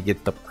just need to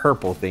get the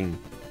purple thing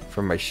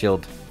from my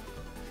shield.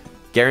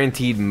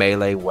 Guaranteed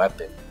melee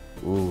weapon.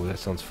 Ooh, that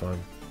sounds fun.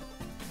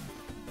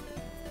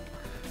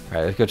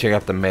 Alright, let's go check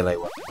out the melee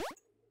weapon.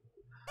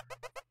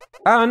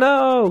 Oh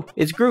no!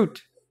 It's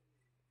Groot!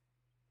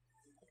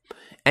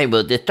 I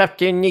will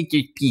disrupt your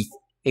nature's peace.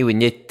 I will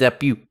not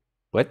stop you.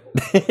 What?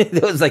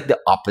 That was like the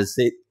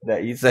opposite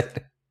that you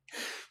said.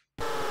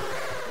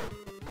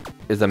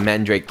 There's a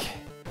mandrake.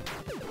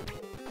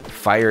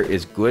 Fire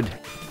is good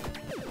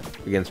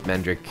against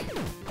mandrake.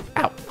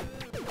 Ow!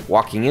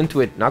 Walking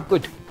into it, not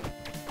good.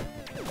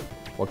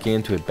 Walking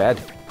into it, bad.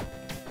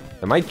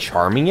 Am I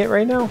charming it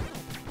right now?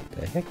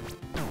 The heck?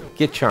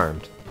 Get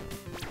charmed.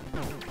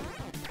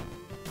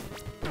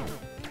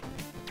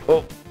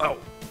 Oh, oh.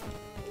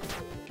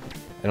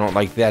 I don't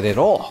like that at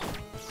all.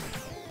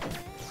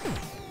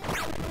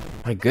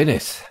 My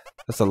goodness.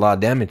 That's a lot of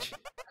damage.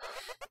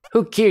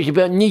 Who cares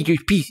about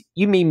nature's peace?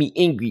 You made me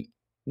angry.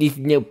 This is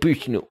now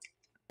personal.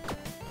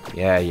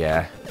 Yeah,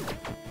 yeah.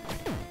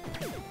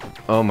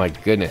 Oh my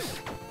goodness.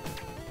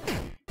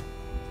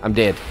 I'm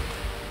dead.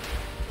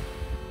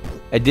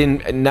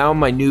 Now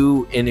my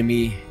new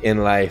enemy in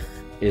life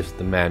is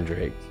the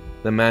mandrake.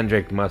 The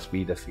mandrake must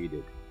be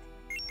defeated.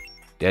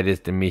 That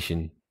is the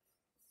mission.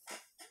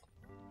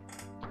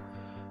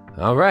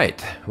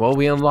 Alright. Well,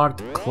 we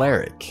unlocked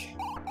Cleric.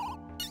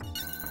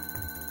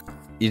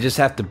 You just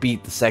have to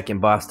beat the second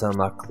boss to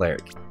unlock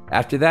Cleric.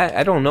 After that,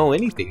 I don't know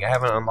anything. I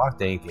haven't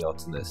unlocked anything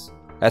else in this.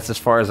 That's as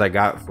far as I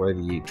got for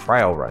the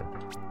trial run.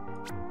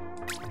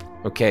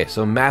 Okay,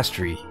 so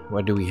Mastery.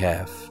 What do we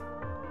have?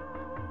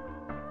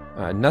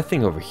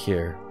 Nothing over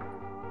here.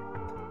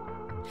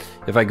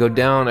 If I go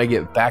down, I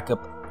get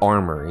Backup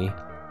Armory.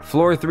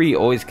 Floor 3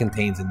 always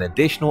contains an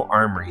additional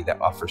armory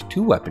that offers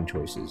 2 weapon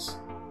choices.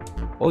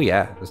 Oh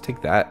yeah, let's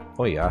take that.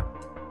 Oh yeah.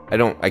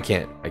 I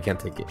can't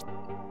take it.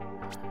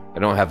 I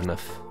don't have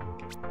enough.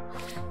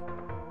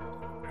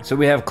 So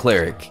we have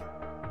Cleric.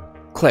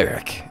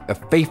 Cleric, a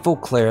faithful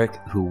cleric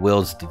who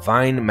wields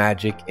divine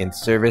magic in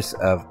service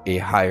of a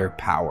higher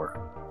power.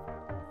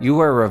 You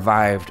are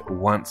revived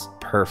once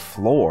per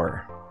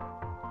floor.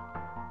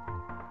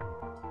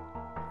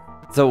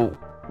 So,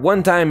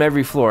 one time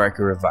every floor I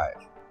can revive.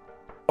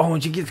 Oh,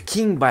 and you get the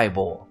King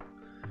Bible.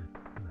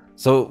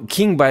 So,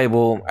 King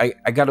Bible,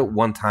 I got it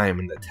one time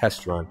in the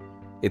test run.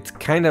 It's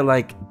kind of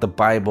like the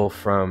Bible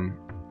from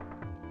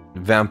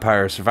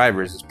Vampire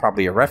Survivors. It's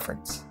probably a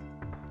reference.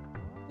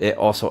 It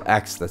also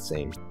acts the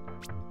same.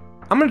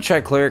 I'm gonna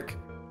try Cleric.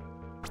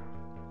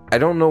 I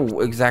don't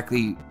know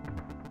exactly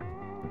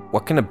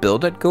what kind of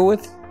build I'd go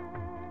with.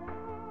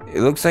 It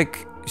looks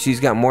like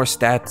she's got more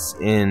stats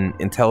in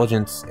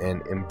Intelligence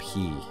and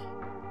MP.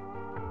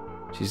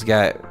 She's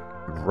got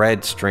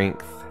red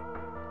strength.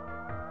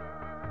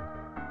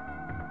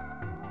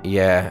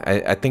 Yeah,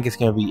 I think it's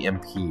gonna be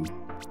MP.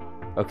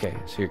 Okay,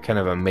 so you're kind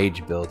of a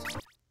mage build.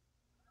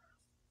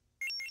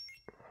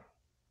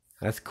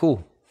 That's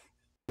cool.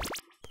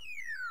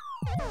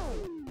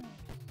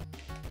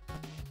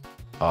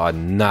 Oh,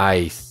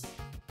 nice.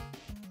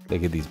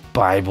 Look at these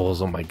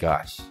Bibles. Oh my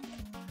gosh.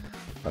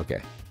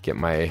 Okay, get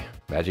my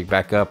magic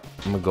back up.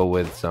 I'm gonna go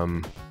with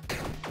some.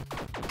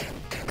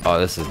 Oh,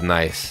 this is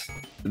nice.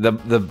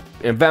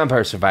 In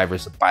Vampire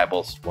Survivors, the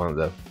Bible's one of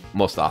the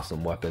most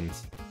awesome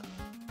weapons.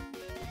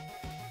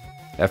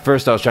 At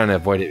first, I was trying to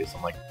avoid it because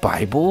I'm like,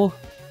 Bible?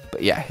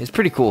 But yeah, it's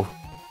pretty cool.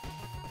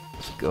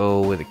 Let's go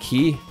with a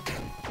key.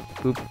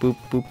 Boop, boop,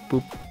 boop,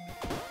 boop.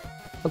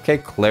 Okay,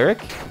 cleric.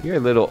 You're a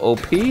little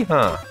OP,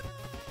 huh?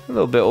 A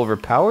little bit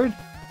overpowered.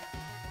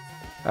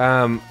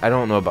 I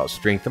don't know about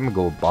strength. I'm gonna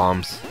go with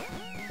bombs.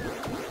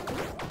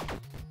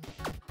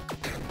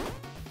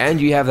 And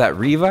you have that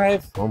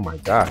revive? Oh my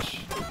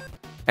gosh.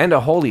 And a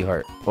holy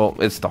heart. Well,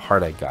 it's the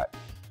heart I got.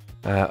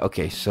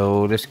 Okay,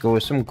 so let's go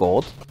with some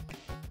gold.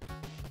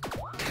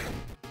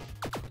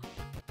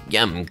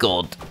 Yum,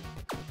 gold.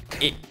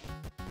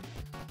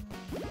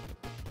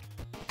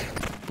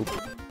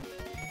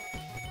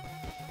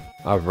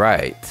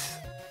 Alright.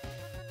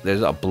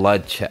 There's a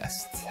blood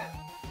chest.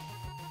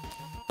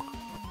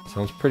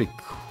 Sounds pretty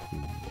cool.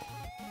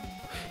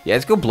 Yeah,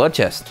 let's go blood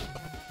chest.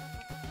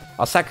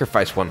 I'll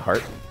sacrifice one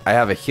heart. I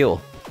have a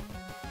heal.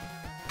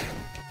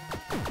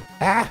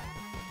 Ah!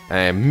 I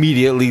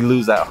immediately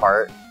lose that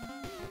heart.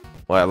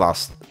 Well,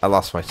 I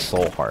lost my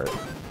soul heart.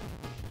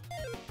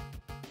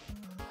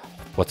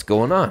 What's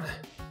going on?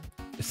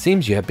 It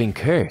seems you have been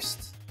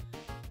cursed.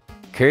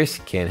 Curse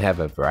can have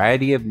a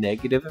variety of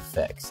negative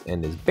effects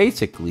and is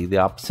basically the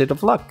opposite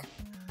of luck.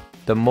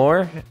 The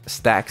more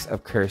stacks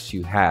of curse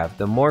you have,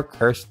 the more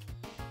cursed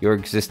your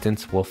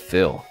existence will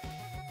fill.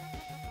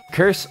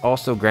 Curse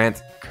also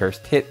grants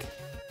cursed hit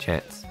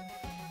chance.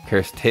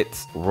 Cursed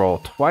hits roll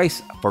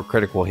twice for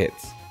critical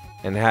hits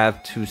and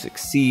have to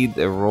succeed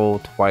the roll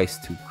twice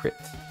to crit.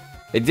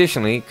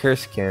 Additionally,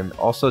 curse can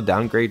also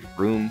downgrade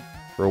room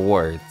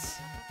rewards,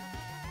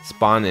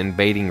 spawn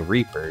invading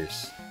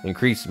reapers,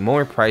 increase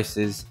more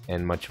prices,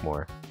 and much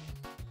more.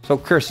 So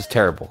curse is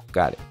terrible.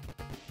 Got it.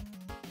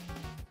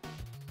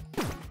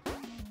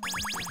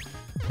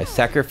 I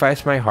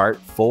sacrifice my heart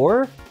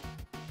for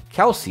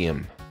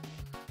calcium.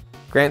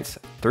 Grants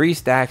 3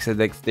 stacks of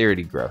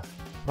dexterity growth.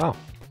 Wow.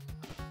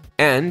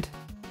 And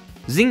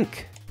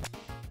zinc.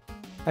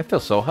 I feel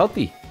so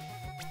healthy.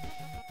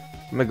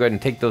 I'm gonna go ahead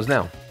and take those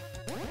now.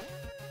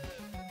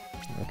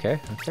 Okay,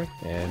 okay,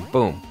 and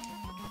boom.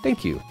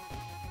 Thank you.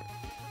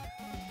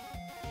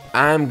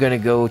 I'm gonna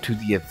go to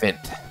the event.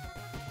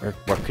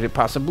 What could it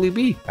possibly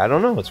be? I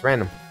don't know, it's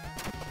random.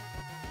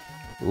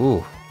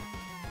 Ooh.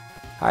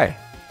 Hi.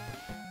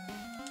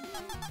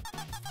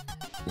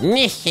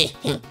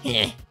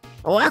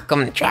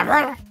 Welcome,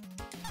 traveler.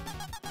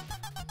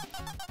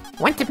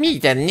 Want me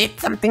to knit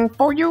something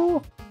for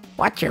you?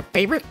 What's your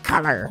favorite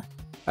color?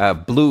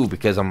 Blue,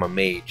 because I'm a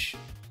mage.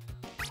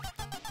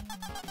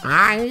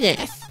 Ah,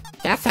 yes.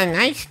 That's a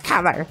nice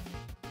color.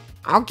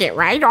 I'll get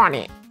right on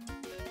it.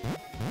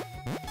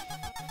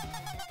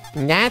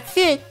 That's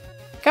it.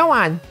 Go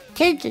on,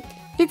 take it.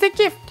 It's a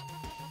gift.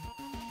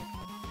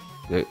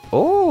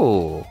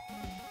 Oh,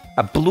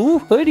 a blue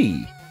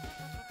hoodie.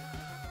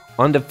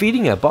 On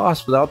defeating a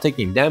boss without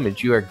taking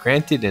damage, you are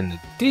granted an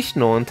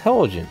additional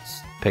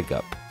intelligence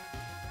pickup.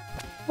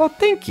 Well,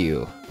 thank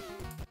you.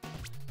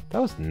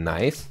 That was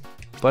nice,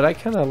 but I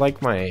kind of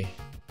like my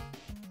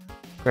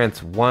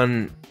grants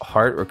 1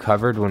 heart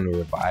recovered when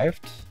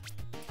revived.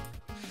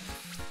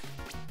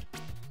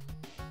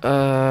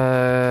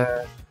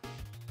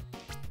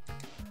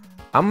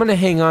 I'm gonna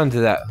hang on to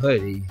that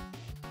hoodie.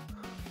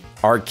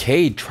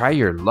 Arcade, try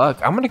your luck.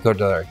 I'm gonna go to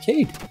the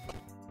arcade.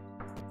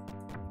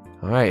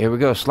 Alright, here we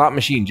go. Slot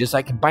machine, just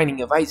like in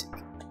Binding of Isaac.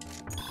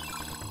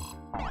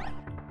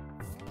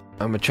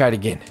 I'm gonna try it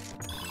again.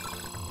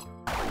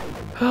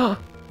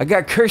 I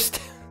got cursed.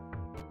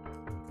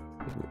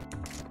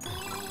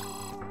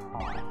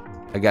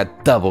 I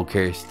got double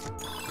cursed.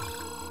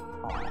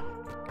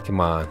 Come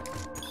on.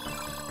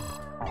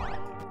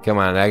 Come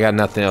on, I got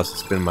nothing else to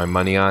spend my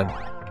money on.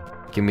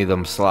 Give me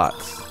them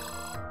slots.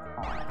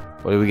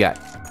 What do we got?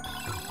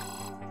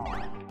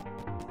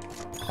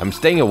 I'm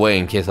staying away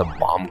in case a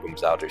bomb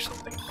comes out or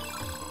something.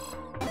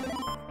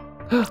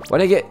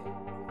 What'd I get?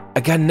 I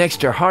got an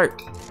extra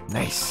heart.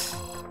 Nice.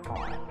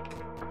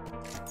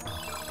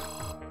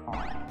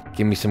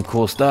 Give me some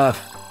cool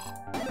stuff.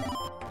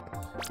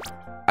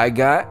 I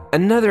got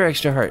another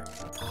extra heart.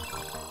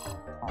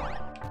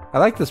 I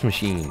like this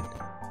machine.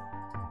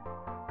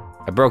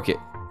 I broke it.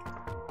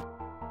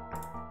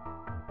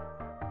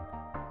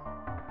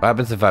 What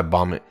happens if I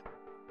bomb it?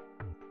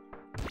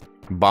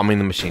 Bombing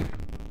the machine.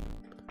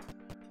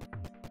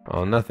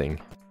 Oh, nothing.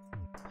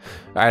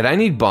 Alright, I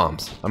need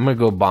bombs. I'm gonna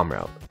go bomb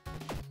route.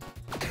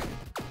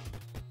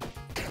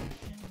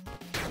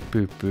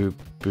 Boop, boop,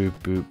 boop,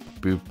 boop,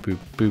 boop, boop,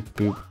 boop,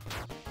 boop.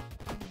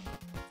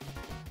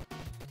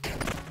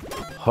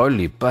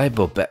 Holy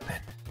Bible,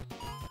 Batman.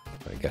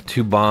 I got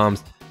 2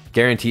 bombs.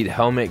 Guaranteed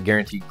helmet,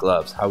 guaranteed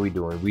gloves. How we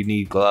doing? We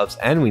need gloves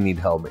and we need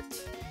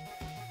helmets.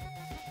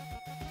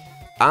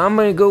 I'm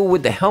gonna go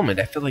with the helmet.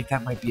 I feel like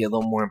that might be a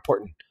little more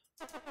important.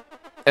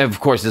 And of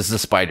course, this is a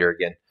spider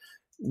again.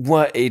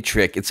 What a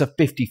trick. It's a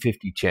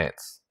 50-50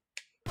 chance.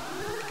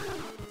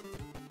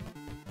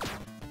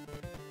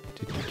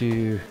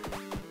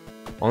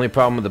 Only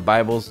problem with the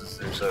Bibles is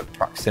there's a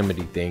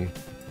proximity thing.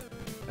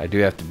 I do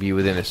have to be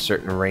within a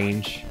certain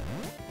range.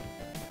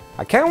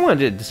 I kind of wanted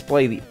to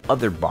display the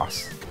other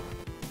boss.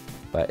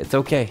 But it's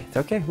okay. It's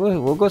okay.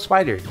 We'll go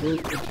spider. We'll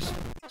just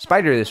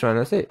spider this run.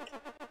 That's it.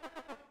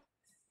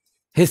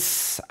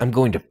 Hiss, I'm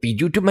going to feed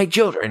you to my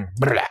children.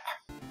 Blah.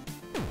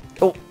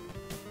 Oh,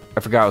 I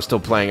forgot I was still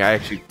playing. I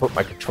actually put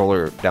my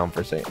controller down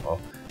for a second. Oh,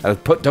 I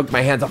took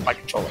my hands off my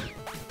controller.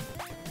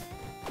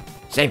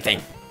 Same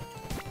thing.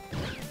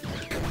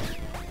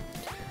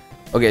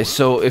 Okay,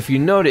 so if you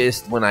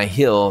noticed, when I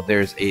heal,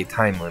 there's a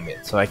time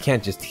limit. So I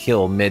can't just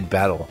heal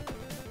mid-battle.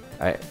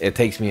 It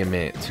takes me a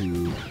minute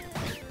to...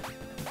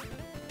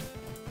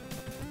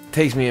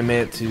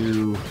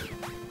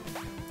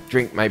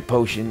 drink my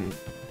potion.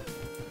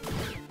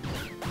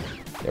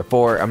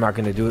 Therefore, I'm not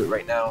gonna do it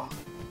right now.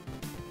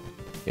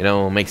 You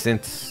know, makes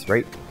sense,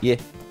 right? Yeah.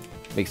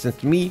 Makes sense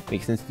to me,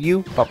 makes sense to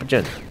you, Papa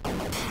John.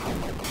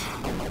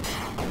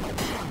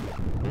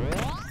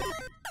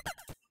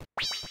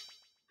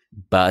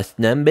 Boss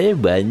number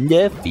 1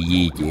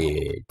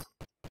 defeated.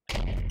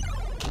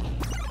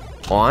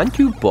 On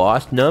to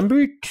boss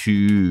number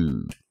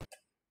 2.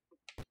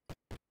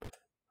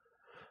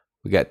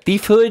 We got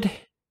Thief Hood,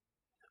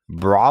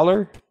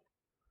 Brawler,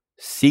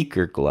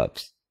 Seeker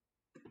Gloves.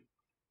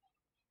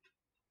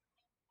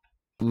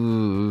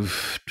 Ooh.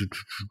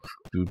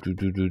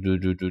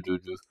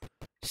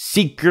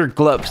 Seeker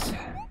Gloves.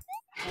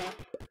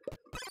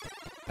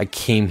 I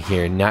came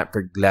here not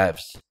for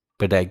gloves,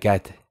 but I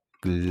got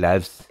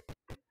gloves.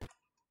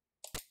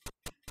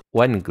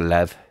 1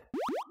 glove.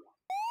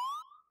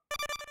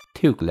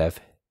 2 glove.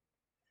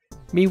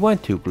 Me 1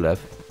 2 glove.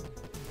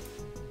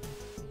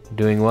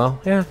 Doing well?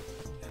 Yeah.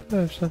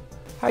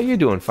 How you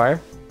doing,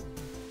 Fire?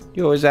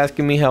 You're always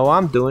asking me how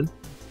I'm doing.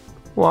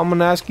 Well, I'm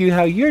gonna ask you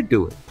how you're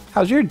doing.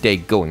 How's your day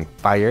going,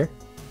 Fire?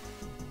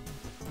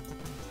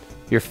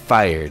 You're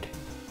fired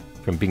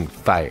from being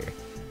fired.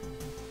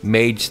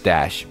 Mage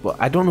Stash. Well,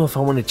 I don't know if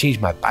I want to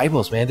change my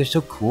Bibles, man. They're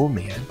so cool,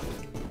 man.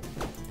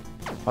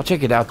 I'll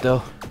check it out,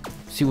 though.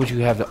 See what you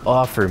have to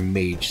offer,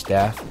 Mage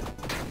Staff.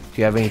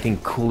 Do you have anything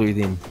cooler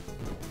than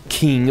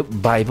King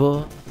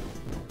Bible?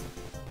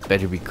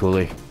 Better be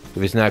cooler. If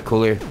it's not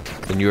cooler,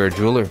 then you're a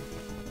jeweler.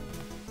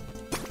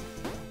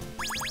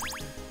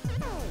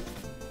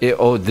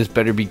 Oh, this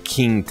better be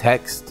King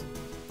Text.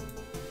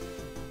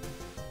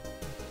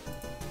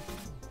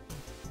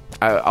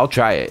 I'll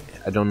try it.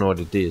 I don't know what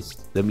it is.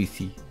 Let me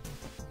see.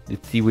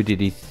 Let's see what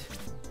it is.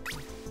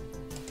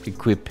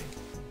 Equip.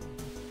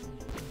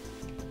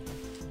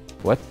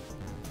 What?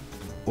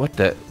 What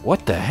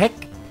the heck?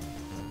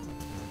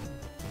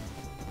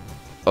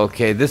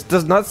 Okay, this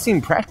does not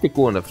seem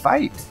practical in a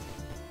fight.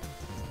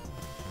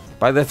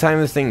 By the time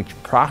this thing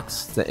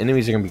procs, the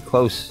enemies are gonna be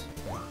close.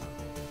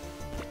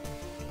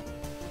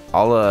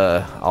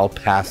 I'll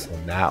pass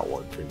on that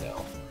one for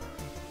now.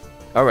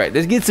 Alright,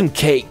 let's get some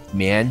cake,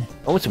 man.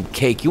 I want some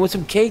cake. You want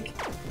some cake?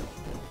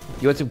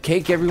 You want some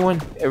cake,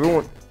 everyone?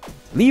 Everyone,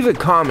 leave a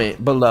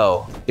comment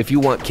below if you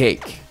want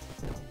cake.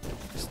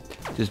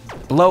 Just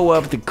blow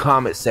up the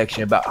comment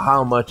section about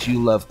how much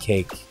you love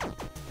cake.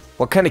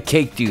 What kind of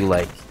cake do you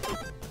like?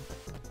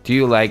 Do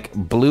you like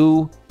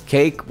blue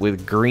cake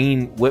with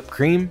green whipped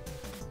cream?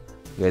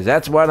 Because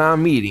that's what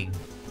I'm eating.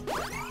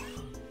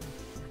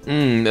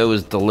 It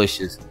was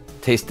delicious.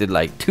 Tasted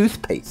like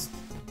toothpaste.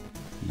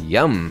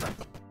 Yum.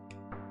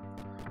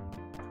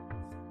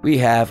 We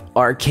have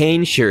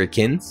arcane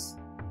shurikens.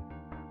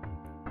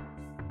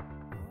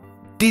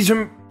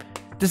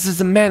 This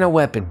is a mana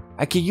weapon.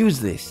 I can use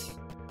this.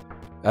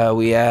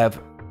 We have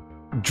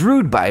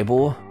Druid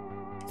Bible.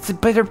 It's a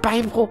better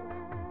Bible.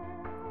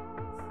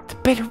 It's a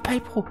better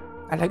Bible.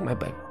 I like my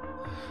Bible.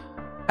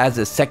 As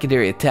a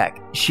secondary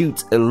attack,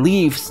 shoots a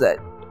leaf that...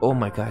 Oh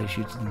my god, it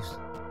shoots leaves.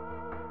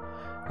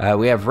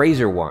 We have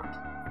Razor Wand.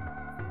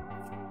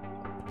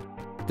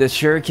 The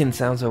shuriken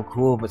sounds so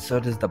cool, but so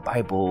does the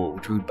Bible,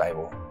 Druid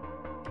Bible.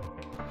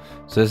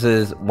 So this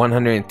is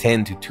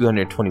 110 to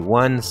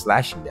 221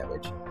 slashing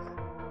damage.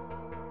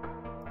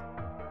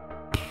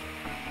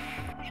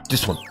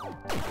 This one.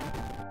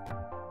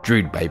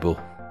 Druid Bible.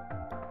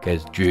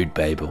 Guys, Druid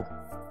Bible.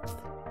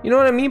 You know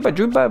what I mean by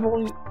Druid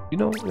Bible? You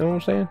know what I'm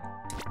saying?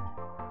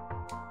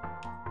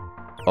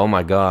 Oh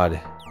my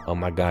god. Oh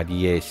my god,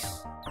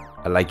 yes.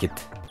 I like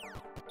it.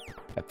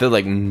 I feel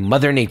like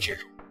Mother Nature.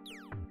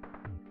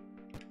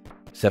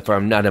 Except for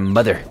I'm not a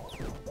mother.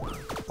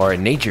 Or a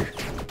nature.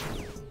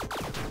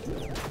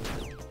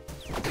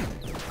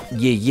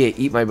 Yeah,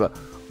 eat my butt.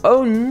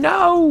 Oh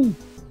no!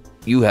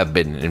 You have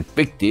been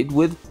infected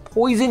with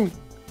poison.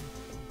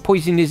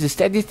 Poison is a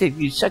statistic,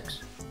 you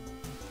sucks.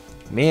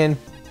 Man.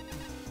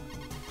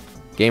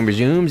 Game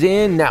resumes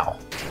in now.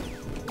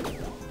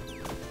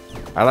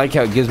 I like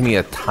how it gives me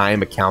a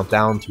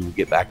countdown to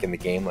get back in the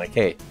game. Like,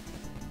 hey,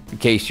 in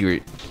case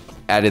you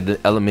added the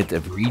element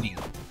of reading,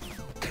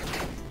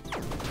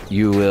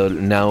 you will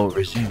now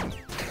resume.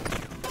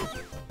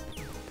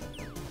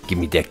 Give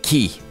me that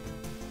key.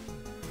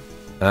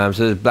 So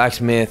there's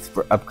blacksmith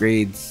for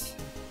upgrades.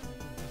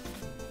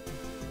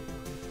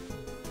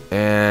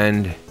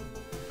 And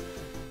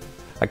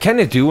I kind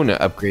of do want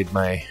to upgrade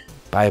my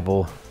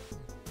Bible.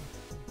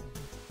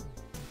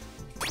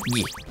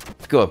 Yeah,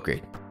 let's go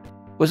upgrade.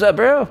 What's up,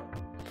 bro?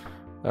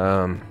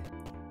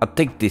 I'll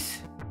take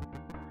this.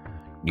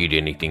 Need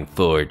anything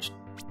forged?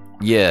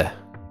 Yeah.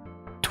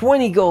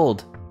 20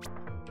 gold.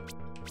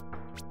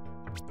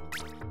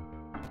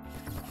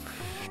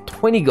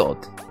 20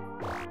 gold.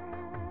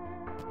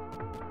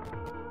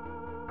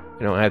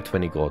 I don't have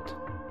 20 gold.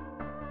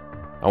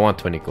 I want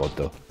 20 gold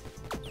though.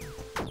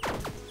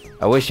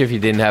 I wish if you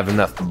didn't have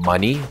enough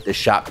money, the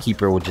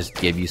shopkeeper would just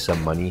give you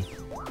some money.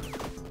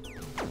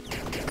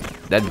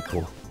 That'd be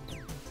cool.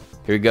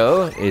 Here we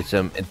go. It's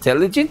some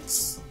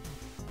intelligence.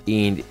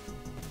 And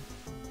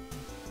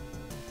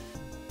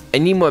I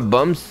need more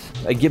bums.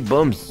 I get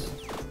bums.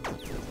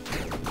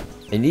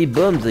 I need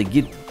bums. I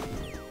get...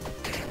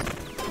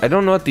 I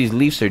don't know what these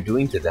leaves are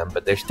doing to them,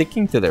 but they're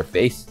sticking to their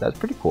face. That's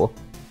pretty cool.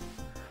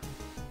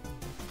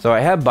 So I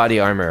have body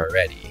armor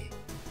already.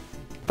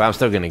 But I'm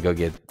still gonna go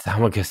get... I'm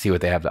gonna go see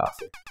what they have to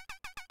offer.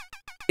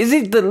 Is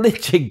it the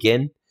Lich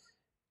again?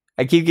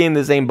 I keep getting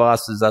the same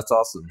bosses. That's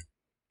awesome.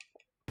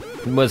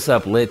 What's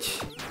up, Lich?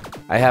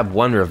 I have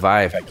one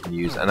revive I can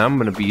use, and I'm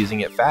gonna be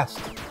using it fast.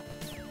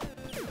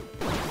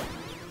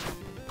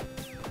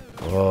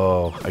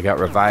 Oh, I got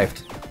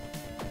revived.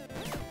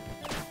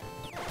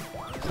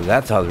 So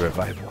that's how the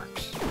revive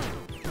works.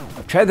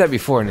 I've tried that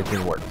before and it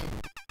didn't work.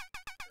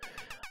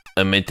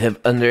 I might have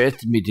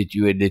underestimated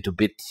you a little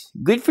bit.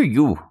 Good for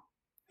you.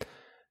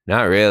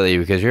 Not really,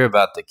 because you're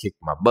about to kick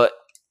my butt.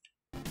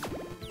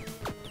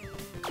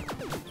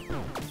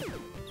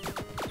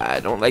 I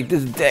don't like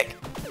this deck.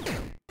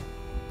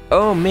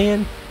 Oh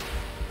man.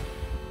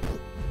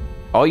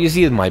 All you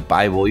see is my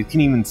Bible. You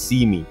can't even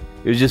see me.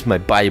 It was just my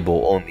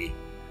Bible only.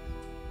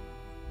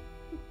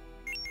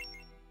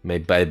 My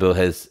Bible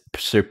has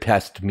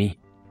surpassed me.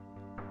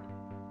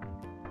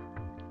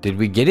 Did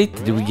we get it?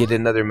 Did we get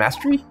another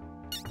mastery?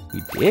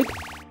 We did?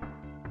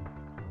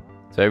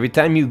 So every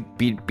time you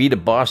beat a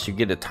boss, you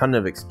get a ton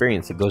of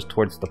experience. It goes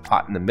towards the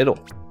pot in the middle.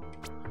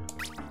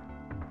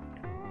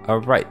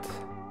 Alright.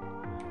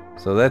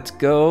 So let's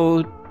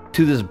go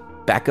to this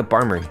backup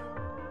armory.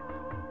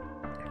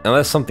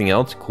 Unless something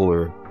else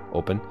cooler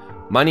open.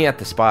 Money at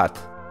the spot.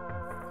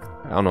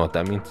 I don't know what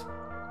that means.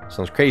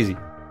 Sounds crazy.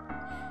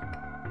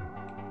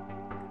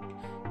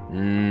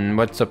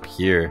 What's up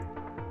here?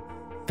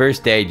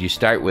 First aid, you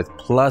start with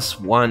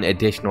 +1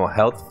 additional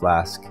health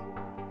flask.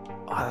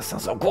 Oh, that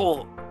sounds so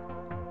cool.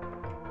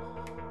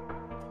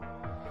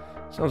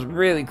 Sounds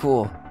really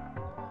cool.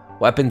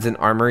 Weapons and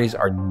armories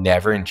are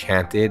never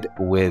enchanted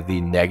with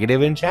the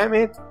negative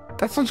enchantment.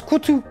 That sounds cool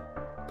too.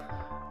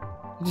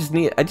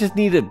 I just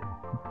need to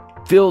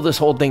fill this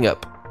whole thing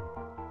up.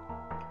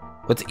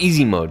 What's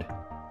easy mode?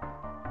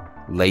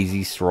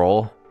 Lazy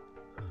stroll.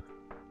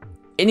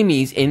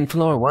 Enemies in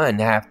floor 1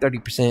 have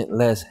 30%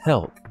 less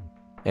health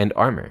and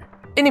armor.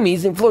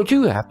 Enemies in floor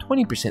 2 have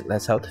 20%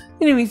 less health.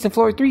 Enemies in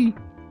floor 3.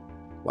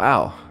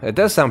 Wow, that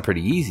does sound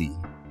pretty easy.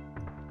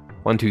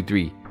 1, 2,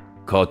 3.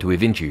 Call to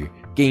adventure.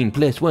 Gain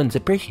 +1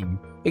 suppression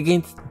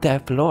against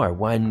that floor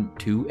 1,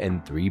 2,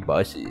 and 3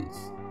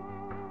 bosses.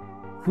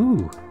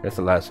 Whew, that's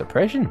a lot of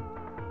suppression.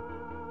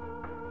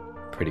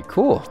 Pretty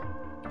cool.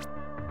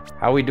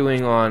 How are we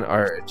doing on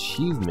our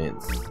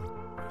achievements?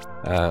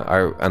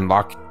 Our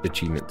unlocked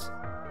achievements.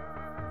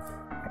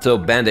 So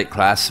bandit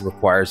class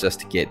requires us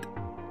to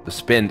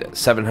spend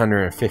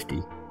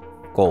 750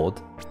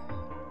 gold.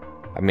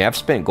 I mean, I've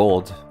spent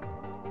gold.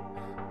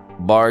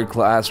 Bard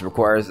class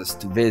requires us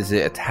to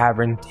visit a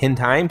tavern 10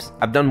 times.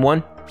 I've done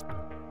 1.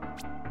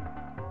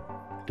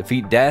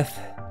 Defeat death.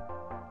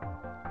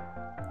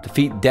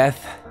 Defeat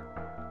death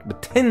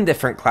with 10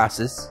 different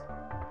classes.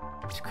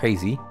 It's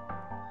crazy.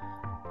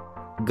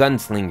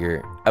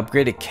 Gunslinger.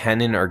 Upgrade a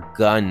cannon or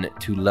gun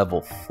to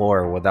level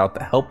 4 without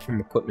the help from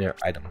equipment or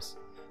items.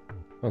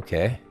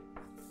 Okay.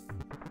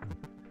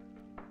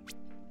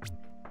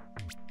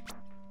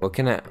 What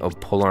can I... Oh,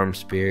 polearm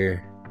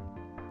spear.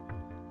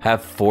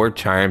 Have 4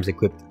 charms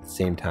equipped at the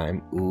same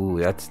time. Ooh,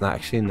 that's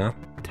actually not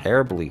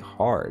terribly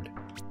hard.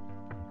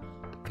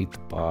 Defeat the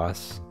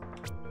boss.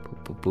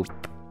 Boop, boop, boop.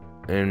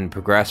 And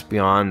progress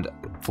beyond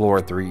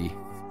floor 3.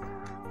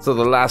 So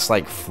the last,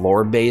 like,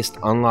 floor-based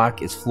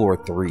unlock is floor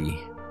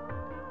 3.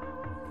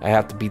 I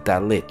have to beat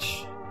that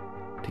Lich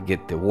to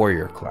get the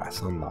warrior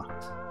class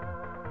unlocked.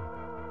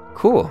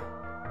 Cool.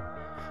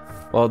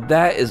 Well,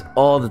 that is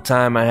all the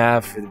time I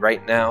have for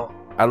right now.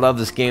 I love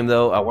this game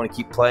though. I want to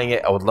keep playing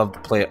it. I would love to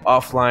play it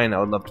offline. I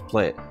would love to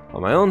play it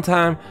on my own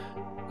time.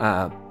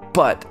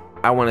 But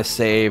I want to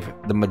save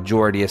the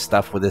majority of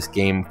stuff with this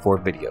game for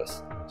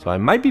videos. So I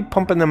might be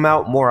pumping them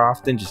out more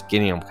often, just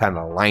getting them kind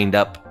of lined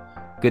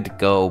up, good to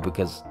go,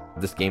 because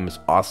this game is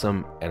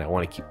awesome and I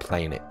want to keep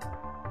playing it.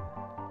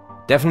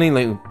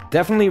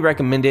 Definitely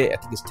recommend it. I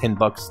think it's $10,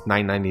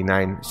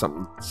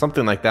 $9.99,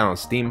 something like that on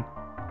Steam.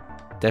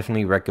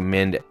 Definitely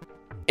recommend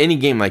any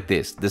game like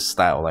this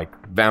style, like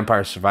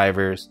Vampire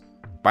Survivors,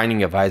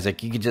 Binding of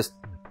Isaac. You could just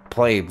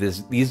play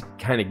these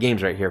kind of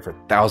games right here for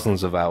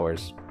thousands of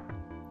hours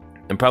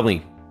and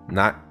probably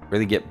not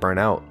really get burnt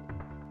out.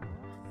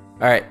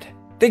 Alright,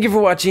 thank you for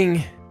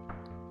watching.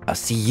 I'll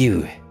see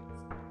you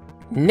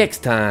next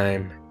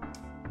time.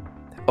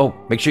 Oh,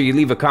 make sure you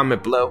leave a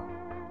comment below.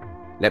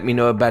 Let me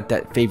know about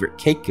that favorite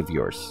cake of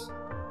yours.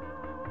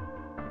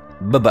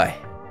 Bye-bye.